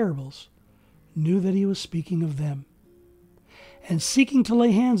his parables, knew that he was speaking of them. And seeking to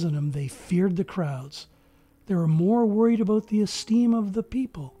lay hands on him, they feared the crowds. They were more worried about the esteem of the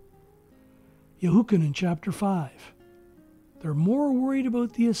people. Yehukan in chapter 5. They're more worried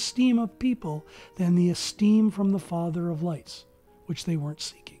about the esteem of people than the esteem from the Father of lights, which they weren't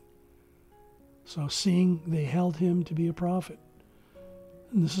seeking. So seeing, they held him to be a prophet.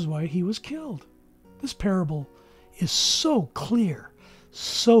 And this is why he was killed. This parable is so clear,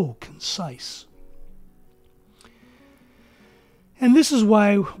 so concise. And this is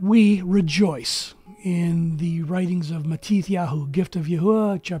why we rejoice in the writings of Matithyahu, Gift of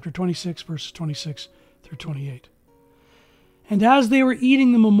Yahuwah, chapter 26, verses 26 through 28. And as they were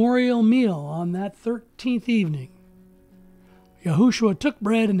eating the memorial meal on that 13th evening, Yahushua took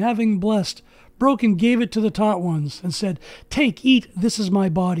bread and having blessed, broke and gave it to the taught ones and said, take, eat, this is my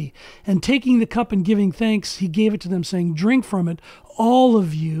body. And taking the cup and giving thanks, he gave it to them, saying, drink from it, all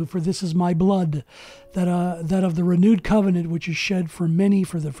of you, for this is my blood, that of the renewed covenant which is shed for many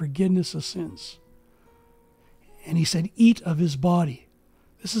for the forgiveness of sins. And he said, eat of his body.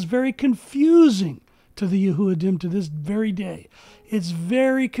 This is very confusing to the Yehudim to this very day. It's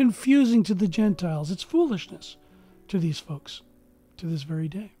very confusing to the Gentiles. It's foolishness to these folks to this very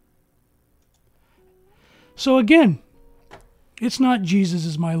day. So again, it's not Jesus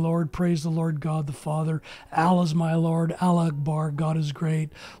is my Lord, praise the Lord God the Father, Allah is my Lord, Allah Akbar, God is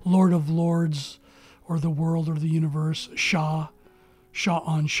great, Lord of Lords, or the world or the universe, Shah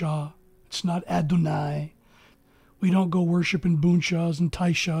on Shah. It's not Adonai. We don't go worshiping Boonshahs and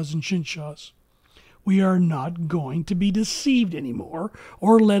Taishahs and Shinshahs. We are not going to be deceived anymore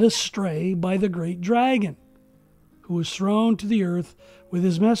or led astray by the great dragon who was thrown to the earth with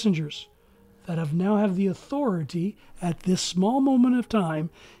his messengers that now have the authority at this small moment of time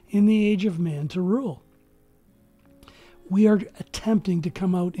in the age of man to rule. We are attempting to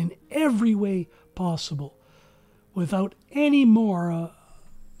come out in every way possible without any more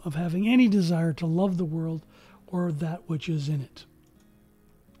of having any desire to love the world or that which is in it.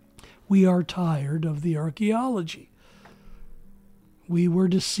 We are tired of the archaeology. We were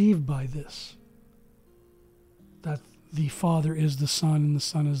deceived by this, that the Father is the Son and the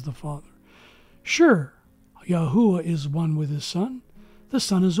Son is the Father. Sure, Yahuwah is one with his Son. The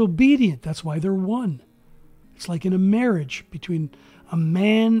Son is obedient. That's why they're one. It's like in a marriage between a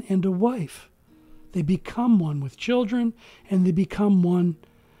man and a wife. They become one with children, and they become one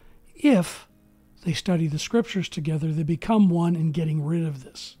if they study the Scriptures together. They become one in getting rid of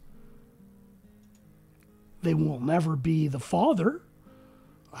this. They will never be the Father.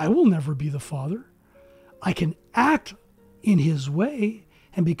 I will never be the Father. I can act in his way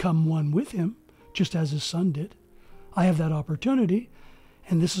and become one with him, just as his Son did. I have that opportunity,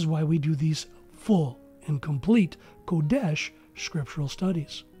 and this is why we do these full and complete Kodesh scriptural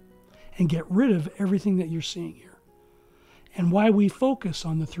studies and get rid of everything that you're seeing here. And why we focus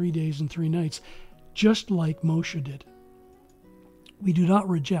on the 3 days and 3 nights, just like Moshe did. We do not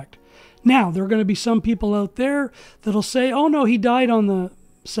reject. Now, there are going to be some people out there that'll say, oh no, he died on the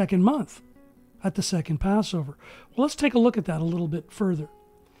second month, at the second Passover. Well, let's take a look at that a little bit further.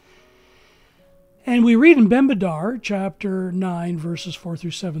 And we read in Bemidbar, chapter 9, verses 4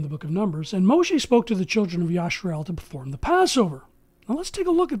 through 7, the book of Numbers, and Moshe spoke to the children of Yisrael to perform the Passover. Now let's take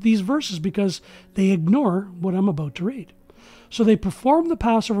a look at these verses because they ignore what I'm about to read. So they performed the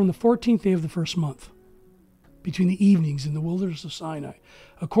Passover on the 14th day of the first month, between the evenings in the wilderness of Sinai,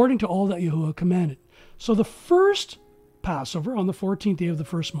 according to all that Yahuwah commanded. So the first Passover on the 14th day of the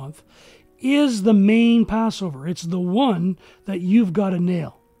first month is the main Passover. It's the one that you've got to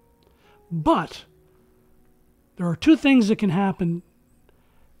nail. But there are 2 things that can happen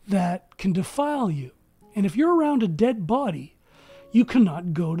that can defile you. And if you're around a dead body, you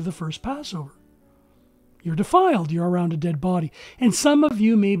cannot go to the first Passover. You're defiled. You're around a dead body. And some of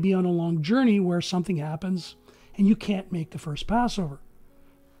you may be on a long journey where something happens and you can't make the first Passover.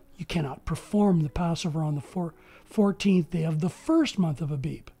 You cannot perform the Passover on the 14th day of the first month of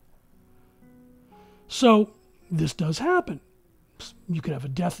Abib. So this does happen. You could have a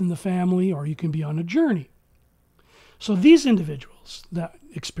death in the family, or you can be on a journey. So these individuals that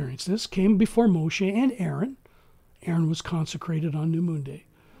experienced this came before Moshe and Aaron. Aaron was consecrated on New Moon Day.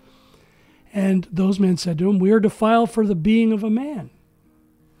 And those men said to him, we are defiled for the being of a man.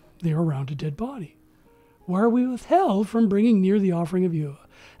 They are around a dead body. Why are we withheld from bringing near the offering of Yahuwah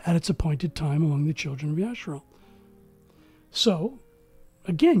at its appointed time among the children of Yisrael? So,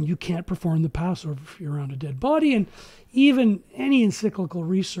 again, you can't perform the Passover if you're around a dead body, and even any encyclical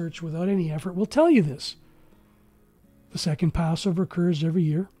research without any effort will tell you this. The second Passover occurs every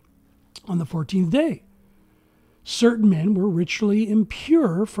year on the 14th day. Certain men were ritually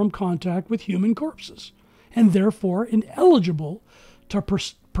impure from contact with human corpses, and therefore ineligible to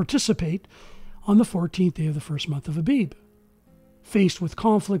participate on the 14th day of the first month of Abib. Faced with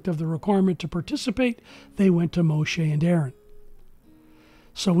conflict of the requirement to participate, they went to Moshe and Aaron.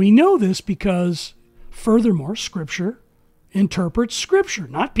 So we know this because, furthermore, Scripture interprets Scripture,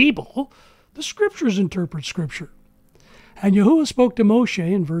 not people. The Scriptures interpret Scripture. And Yahuwah spoke to Moshe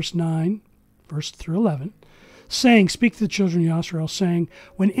in verse 9, verse through 11, saying, speak to the children of Yisrael, saying,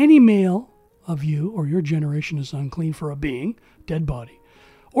 when any male of you or your generation is unclean for a being, dead body,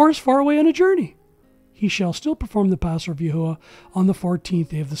 or is far away on a journey, he shall still perform the Passover of Yahuwah on the 14th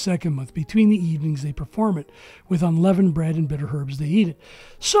day of the second month. Between the evenings they perform it. With unleavened bread and bitter herbs they eat it.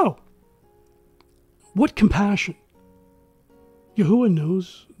 So, what compassion. Yahuwah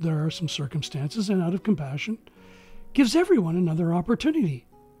knows there are some circumstances, and out of compassion, gives everyone another opportunity,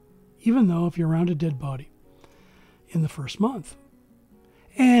 even though if you're around a dead body in the first month.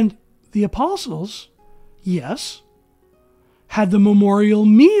 And the apostles, yes, had the memorial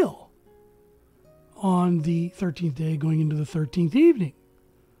meal on the 13th day going into the 13th evening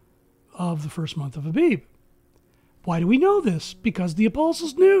of the first month of Abib. Why do we know this? Because the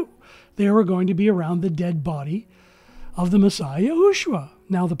apostles knew they were going to be around the dead body of the Messiah Yahushua.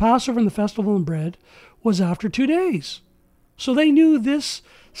 Now the Passover and the Festival of Bread was after 2 days. So they knew this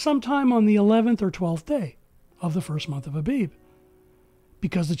sometime on the 11th or 12th day of the first month of Abib,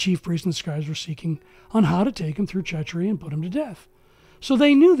 because the chief priests and scribes were seeking on how to take him through treachery and put him to death. So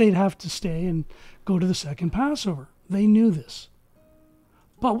they knew they'd have to stay and go to the second Passover. They knew this.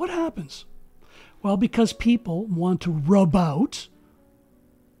 But what happens? Well, because people want to rub out,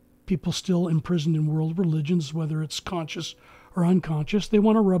 people still imprisoned in world religions, whether it's conscious or unconscious, they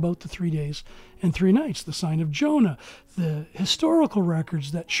want to rub out the 3 days and 3 nights, the sign of Jonah, the historical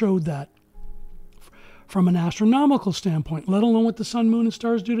records that showed that from an astronomical standpoint, let alone what the sun, moon, and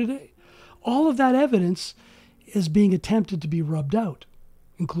stars do today. All of that evidence is being attempted to be rubbed out,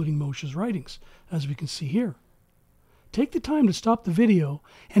 including Moshe's writings, as we can see here. Take the time to stop the video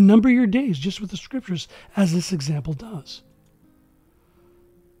and number your days just with the scriptures, as this example does.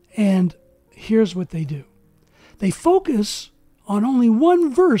 And here's what they do. They focus on only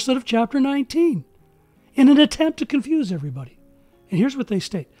one verse out of chapter 19 in an attempt to confuse everybody. And here's what they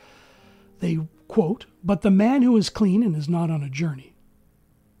state. They quote, "But the man who is clean and is not on a journey."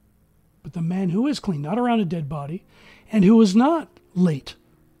 But the man who is clean, not around a dead body, and who is not late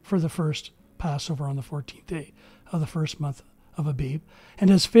for the first Passover on the 14th day of the first month of Abib, and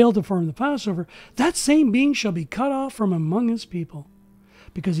has failed to perform the Passover, that same being shall be cut off from among his people,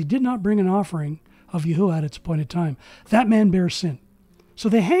 because he did not bring an offering of Yahuwah at its appointed time. That man bears sin. So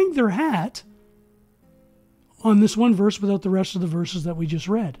they hang their hat on this one verse without the rest of the verses that we just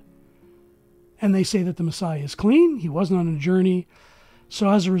read. And they say that the Messiah is clean, he wasn't on a journey, so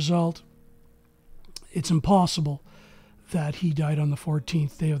as a result, it's impossible that he died on the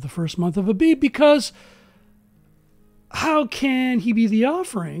 14th day of the first month of Abib, because how can he be the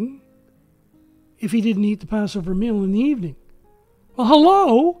offering if he didn't eat the Passover meal in the evening? Well,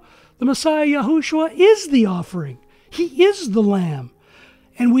 hello, the Messiah Yahushua is the offering. He is the lamb.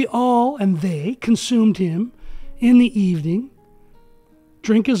 And we all, and they, consumed him in the evening,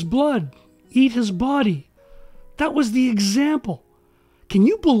 drink his blood, eat his body. That was the example. Can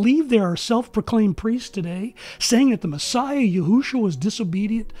you believe there are self-proclaimed priests today saying that the Messiah Yahushua was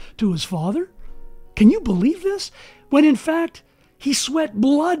disobedient to his Father? Can you believe this? When in fact, he sweat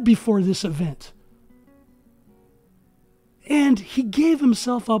blood before this event. And he gave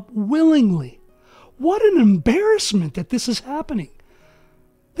himself up willingly. What an embarrassment that this is happening.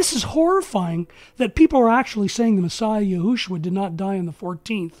 This is horrifying that people are actually saying the Messiah Yahushua did not die on the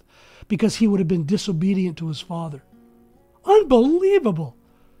 14th because he would have been disobedient to his Father. Unbelievable.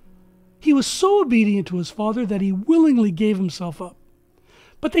 He was so obedient to his Father that he willingly gave himself up.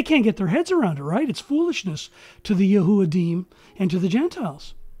 But they can't get their heads around it, right? It's foolishness to the Yehudim and to the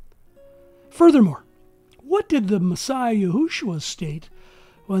Gentiles. Furthermore, what did the Messiah Yahushua state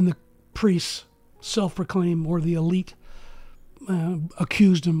when the priests, self-proclaimed, or the elite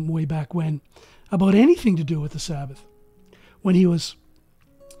accused him way back when about anything to do with the Sabbath, when he was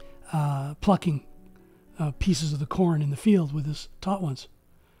plucking pieces of the corn in the field with his taught ones?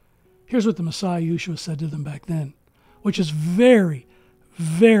 Here's what the Messiah Yahushua said to them back then, which is very,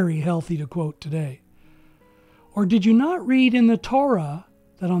 very healthy to quote today. "Or did you not read in the Torah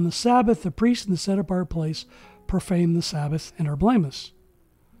that on the Sabbath the priests in the set-apart place profane the Sabbath and are blameless?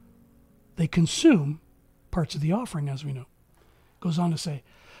 They consume parts of the offering, as we know." Goes on to say,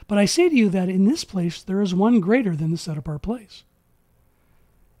 "But I say to you that in this place there is one greater than the set-apart place.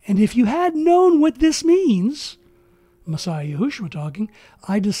 And if you had known what this means," Messiah Yahushua talking,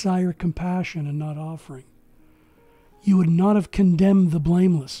 "I desire compassion and not offering, you would not have condemned the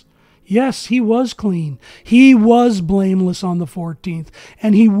blameless." Yes, he was clean. He was blameless on the 14th,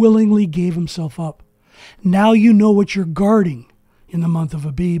 and he willingly gave himself up. Now you know what you're guarding in the month of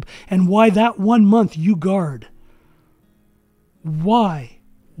Abib, and why that 1 month you guard. Why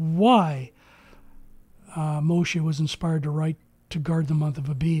Moshe was inspired to write to guard the month of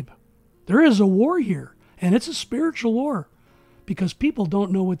Abib. There is a war here, and it's a spiritual war, because people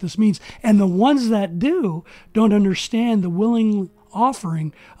don't know what this means. And the ones that do don't understand the willing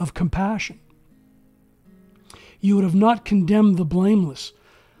offering of compassion. You would have not condemned the blameless.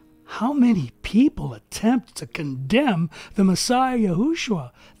 How many people attempt to condemn the Messiah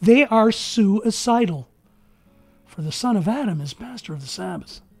Yahushua? They are suicidal. For the son of Adam is master of the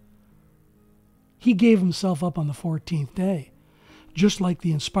Sabbath. He gave himself up on the 14th day. Just like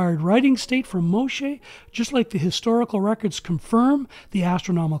the inspired writings state from Moshe, just like the historical records confirm, the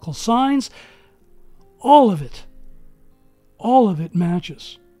astronomical signs, all of it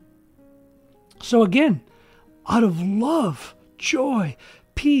matches. So again, out of love, joy,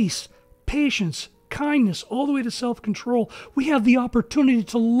 peace, patience, kindness, all the way to self-control. We have the opportunity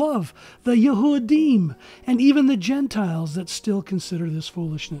to love the Yehudim and even the Gentiles that still consider this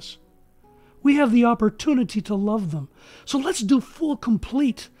foolishness. We have the opportunity to love them. So let's do full,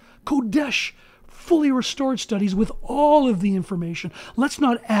 complete, Kodesh, fully restored studies with all of the information. Let's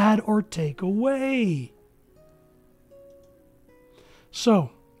not add or take away.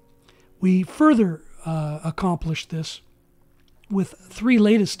 So, we further accomplished this with 3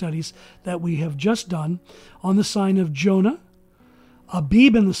 latest studies that we have just done on the sign of Jonah,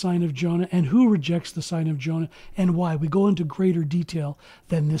 ABIB and the sign of Jonah, and who rejects the sign of Jonah and why. We go into greater detail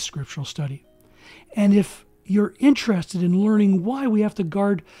than this scriptural study. And if you're interested in learning why we have to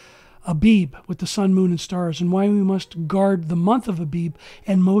guard ABIB with the sun, moon, and stars, and why we must guard the month of ABIB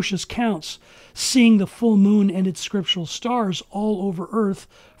and Moshe's counts, seeing the full moon and its scriptural stars all over earth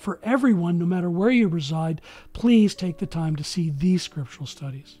for everyone, no matter where you reside, please take the time to see these scriptural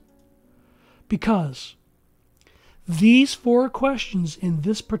studies. Because these 4 questions in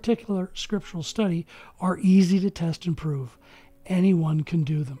this particular scriptural study are easy to test and prove. Anyone can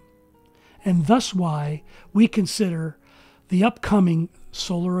do them. And thus why we consider the upcoming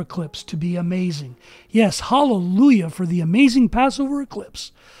solar eclipse to be amazing. Yes, hallelujah for the amazing Passover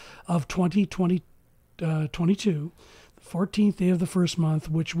eclipse of 2022, the 14th day of the first month,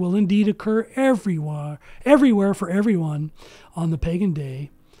 which will indeed occur everywhere for everyone on the pagan day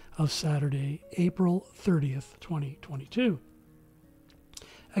of Saturday, April 30th, 2022.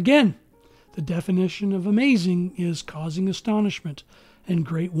 Again, the definition of amazing is causing astonishment and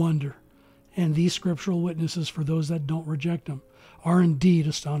great wonder. And these scriptural witnesses, for those that don't reject them, are indeed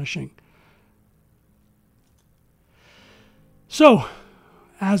astonishing. So,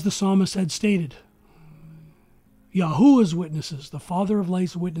 as the psalmist had stated, Yahuwah's witnesses, the Father of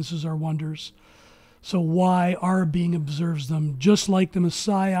lights witnesses are wonders. So why our being observes them, just like the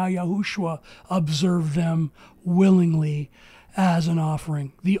Messiah, Yahushua, observed them willingly as an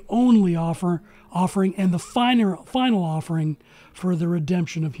offering, the only offering and the final offering for the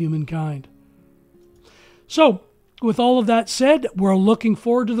redemption of humankind. So, with all of that said, we're looking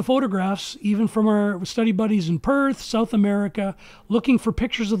forward to the photographs, even from our study buddies in Perth, South America, looking for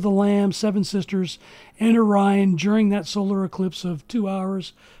pictures of the Lamb, 7 Sisters, and Orion during that solar eclipse of 2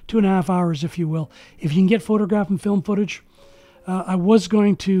 hours, 2.5 hours, if you will. If you can get photograph and film footage, I was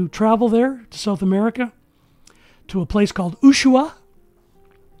going to travel there to South America, to a place called Ushuaia,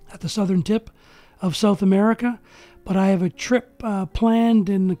 at the southern tip of South America, but I have a trip planned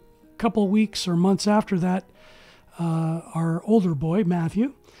in a couple of weeks or months after that. Our older boy,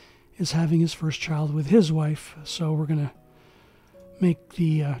 Matthew, is having his first child with his wife, so we're going to make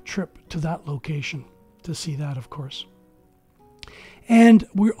the trip to that location to see that, of course. And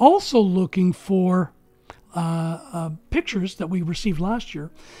we're also looking for pictures that we received last year.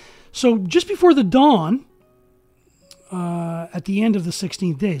 So just before the dawn, at the end of the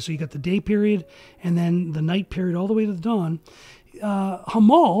 16th day, so you got the day period and then the night period all the way to the dawn,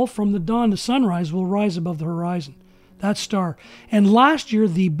 Hamal, from the dawn to sunrise, will rise above the horizon. That star. And last year,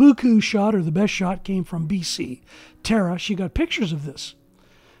 the Buku shot, or the best shot, came from BC. Tara, she got pictures of this,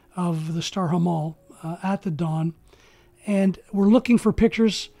 of the star Hamal at the dawn. And we're looking for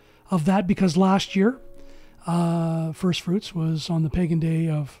pictures of that because last year, First Fruits was on the pagan day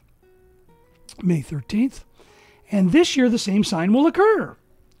of May 13th. And this year, the same sign will occur.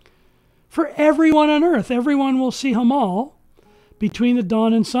 For everyone on earth, everyone will see Hamal between the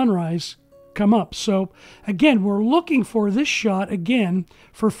dawn and sunrise come up. So again, we're looking for this shot again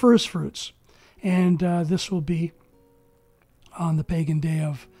for First Fruits. And this will be on the pagan day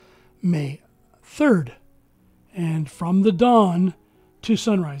of May 3rd. And from the dawn to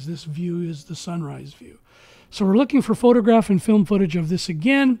sunrise, this view is the sunrise view. So we're looking for photograph and film footage of this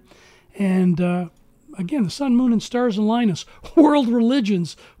again. And again, the sun, moon, and stars align us. World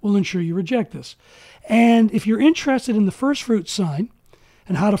religions will ensure you reject this. And if you're interested in the first fruit sign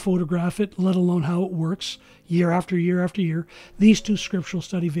and how to photograph it, let alone how it works year after year after year, these 2 scriptural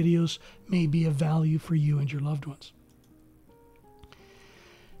study videos may be of value for you and your loved ones.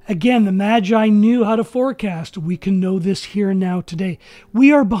 Again, the Magi knew how to forecast. We can know this here and now today.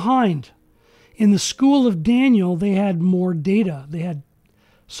 We are behind. In the school of Daniel, they had more data. They had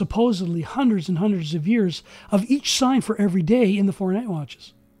supposedly hundreds and hundreds of years of each sign for every day in the 4 night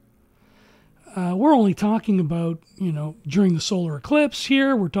watches. We're only talking about, during the solar eclipse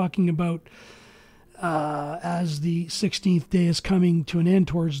here. We're talking about as the 16th day is coming to an end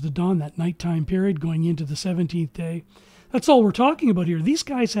towards the dawn, that nighttime period going into the 17th day. That's all we're talking about here. These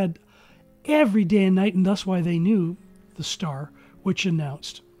guys had every day and night, and that's why they knew the star, which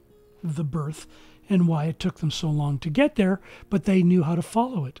announced the birth and why it took them so long to get there, but they knew how to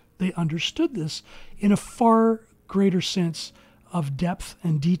follow it. they understood this in a far greater sense of depth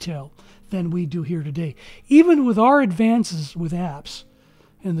and detail than we do here today. Even with our advances with apps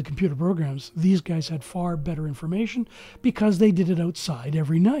and the computer programs, these guys had far better information because they did it outside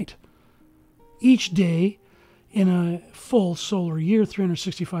every night. Each day in a full solar year,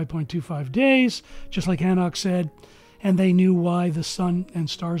 365.25 days, just like Hanok said, and they knew why the sun and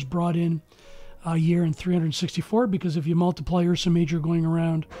stars brought in a year in 364, because if you multiply Ursa Major going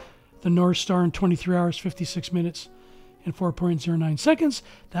around the North Star in 23 hours, 56 minutes, and 4.09 seconds,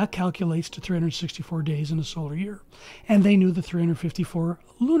 that calculates to 364 days in a solar year. And they knew the 354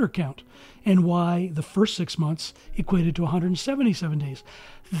 lunar count and why the first 6 months equated to 177 days.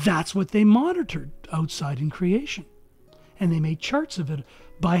 That's what they monitored outside in creation. And they made charts of it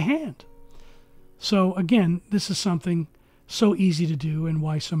by hand. So again, this is something so easy to do and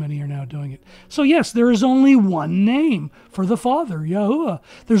why so many are now doing it. So yes, there is only one name for the Father, Yahuwah.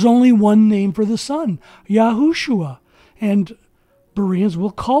 There's only one name for the Son, Yahushua. And Bereans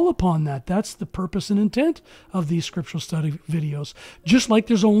will call upon that. That's the purpose and intent of these scriptural study videos. Just like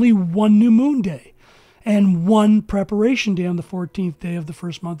there's only one new moon day and one preparation day on the 14th day of the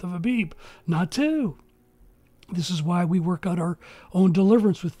first month of Abib, not two. This is why we work out our own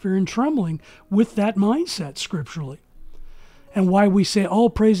deliverance with fear and trembling with that mindset scripturally. And why we say all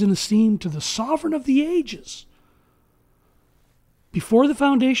praise and esteem to the sovereign of the ages. Before the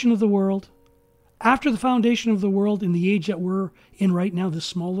foundation of the world, after the foundation of the world, in the age that we're in right now, this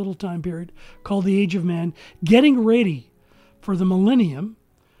small little time period called the Age of Man, getting ready for the millennium,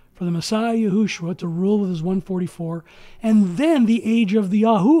 for the Messiah Yahushua to rule with his 144, and then the age of the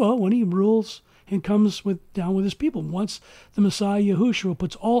Yahuwah when he rules and comes down with his people. Once the Messiah Yahushua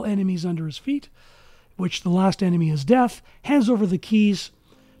puts all enemies under his feet, which the last enemy is death, hands over the keys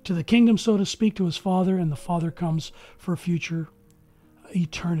to the kingdom, so to speak, to his Father, and the Father comes for future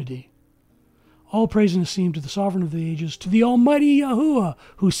eternity. All praise and esteem to the sovereign of the ages, to the almighty Yahuwah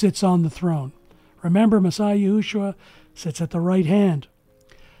who sits on the throne. Remember, Messiah Yahushua sits at the right hand.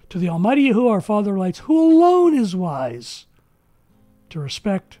 To the almighty Yahuwah, our Father of lights, who alone is wise, to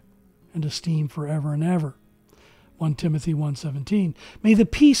respect and esteem forever and ever. 1 Timothy 1:17. May the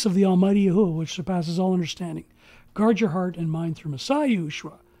peace of the almighty Yahuwah, which surpasses all understanding, guard your heart and mind through Messiah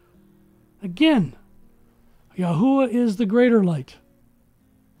Yahushua. Again, Yahuwah is the greater light.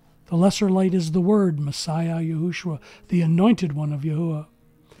 The lesser light is the Word, Messiah Yahushua, the anointed one of Yahuwah.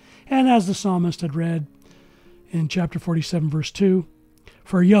 And as the psalmist had read in chapter 47, verse 2,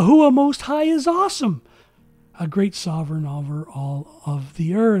 for Yahuwah Most High is awesome, a great sovereign over all of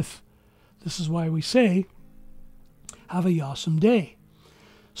the earth. This is why we say, have a YAHsome day.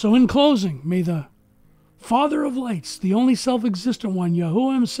 So in closing, may the Father of lights, the only self-existent one,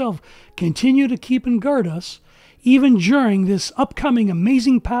 Yahuwah himself, continue to keep and guard us even during this upcoming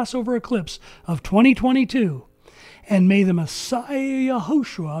amazing Passover eclipse of 2022. And may the Messiah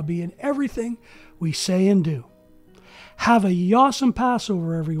Yahushua be in everything we say and do. Have a YAHsome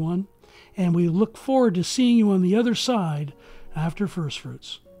Passover, everyone, and we look forward to seeing you on the other side after first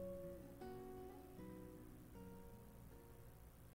fruits.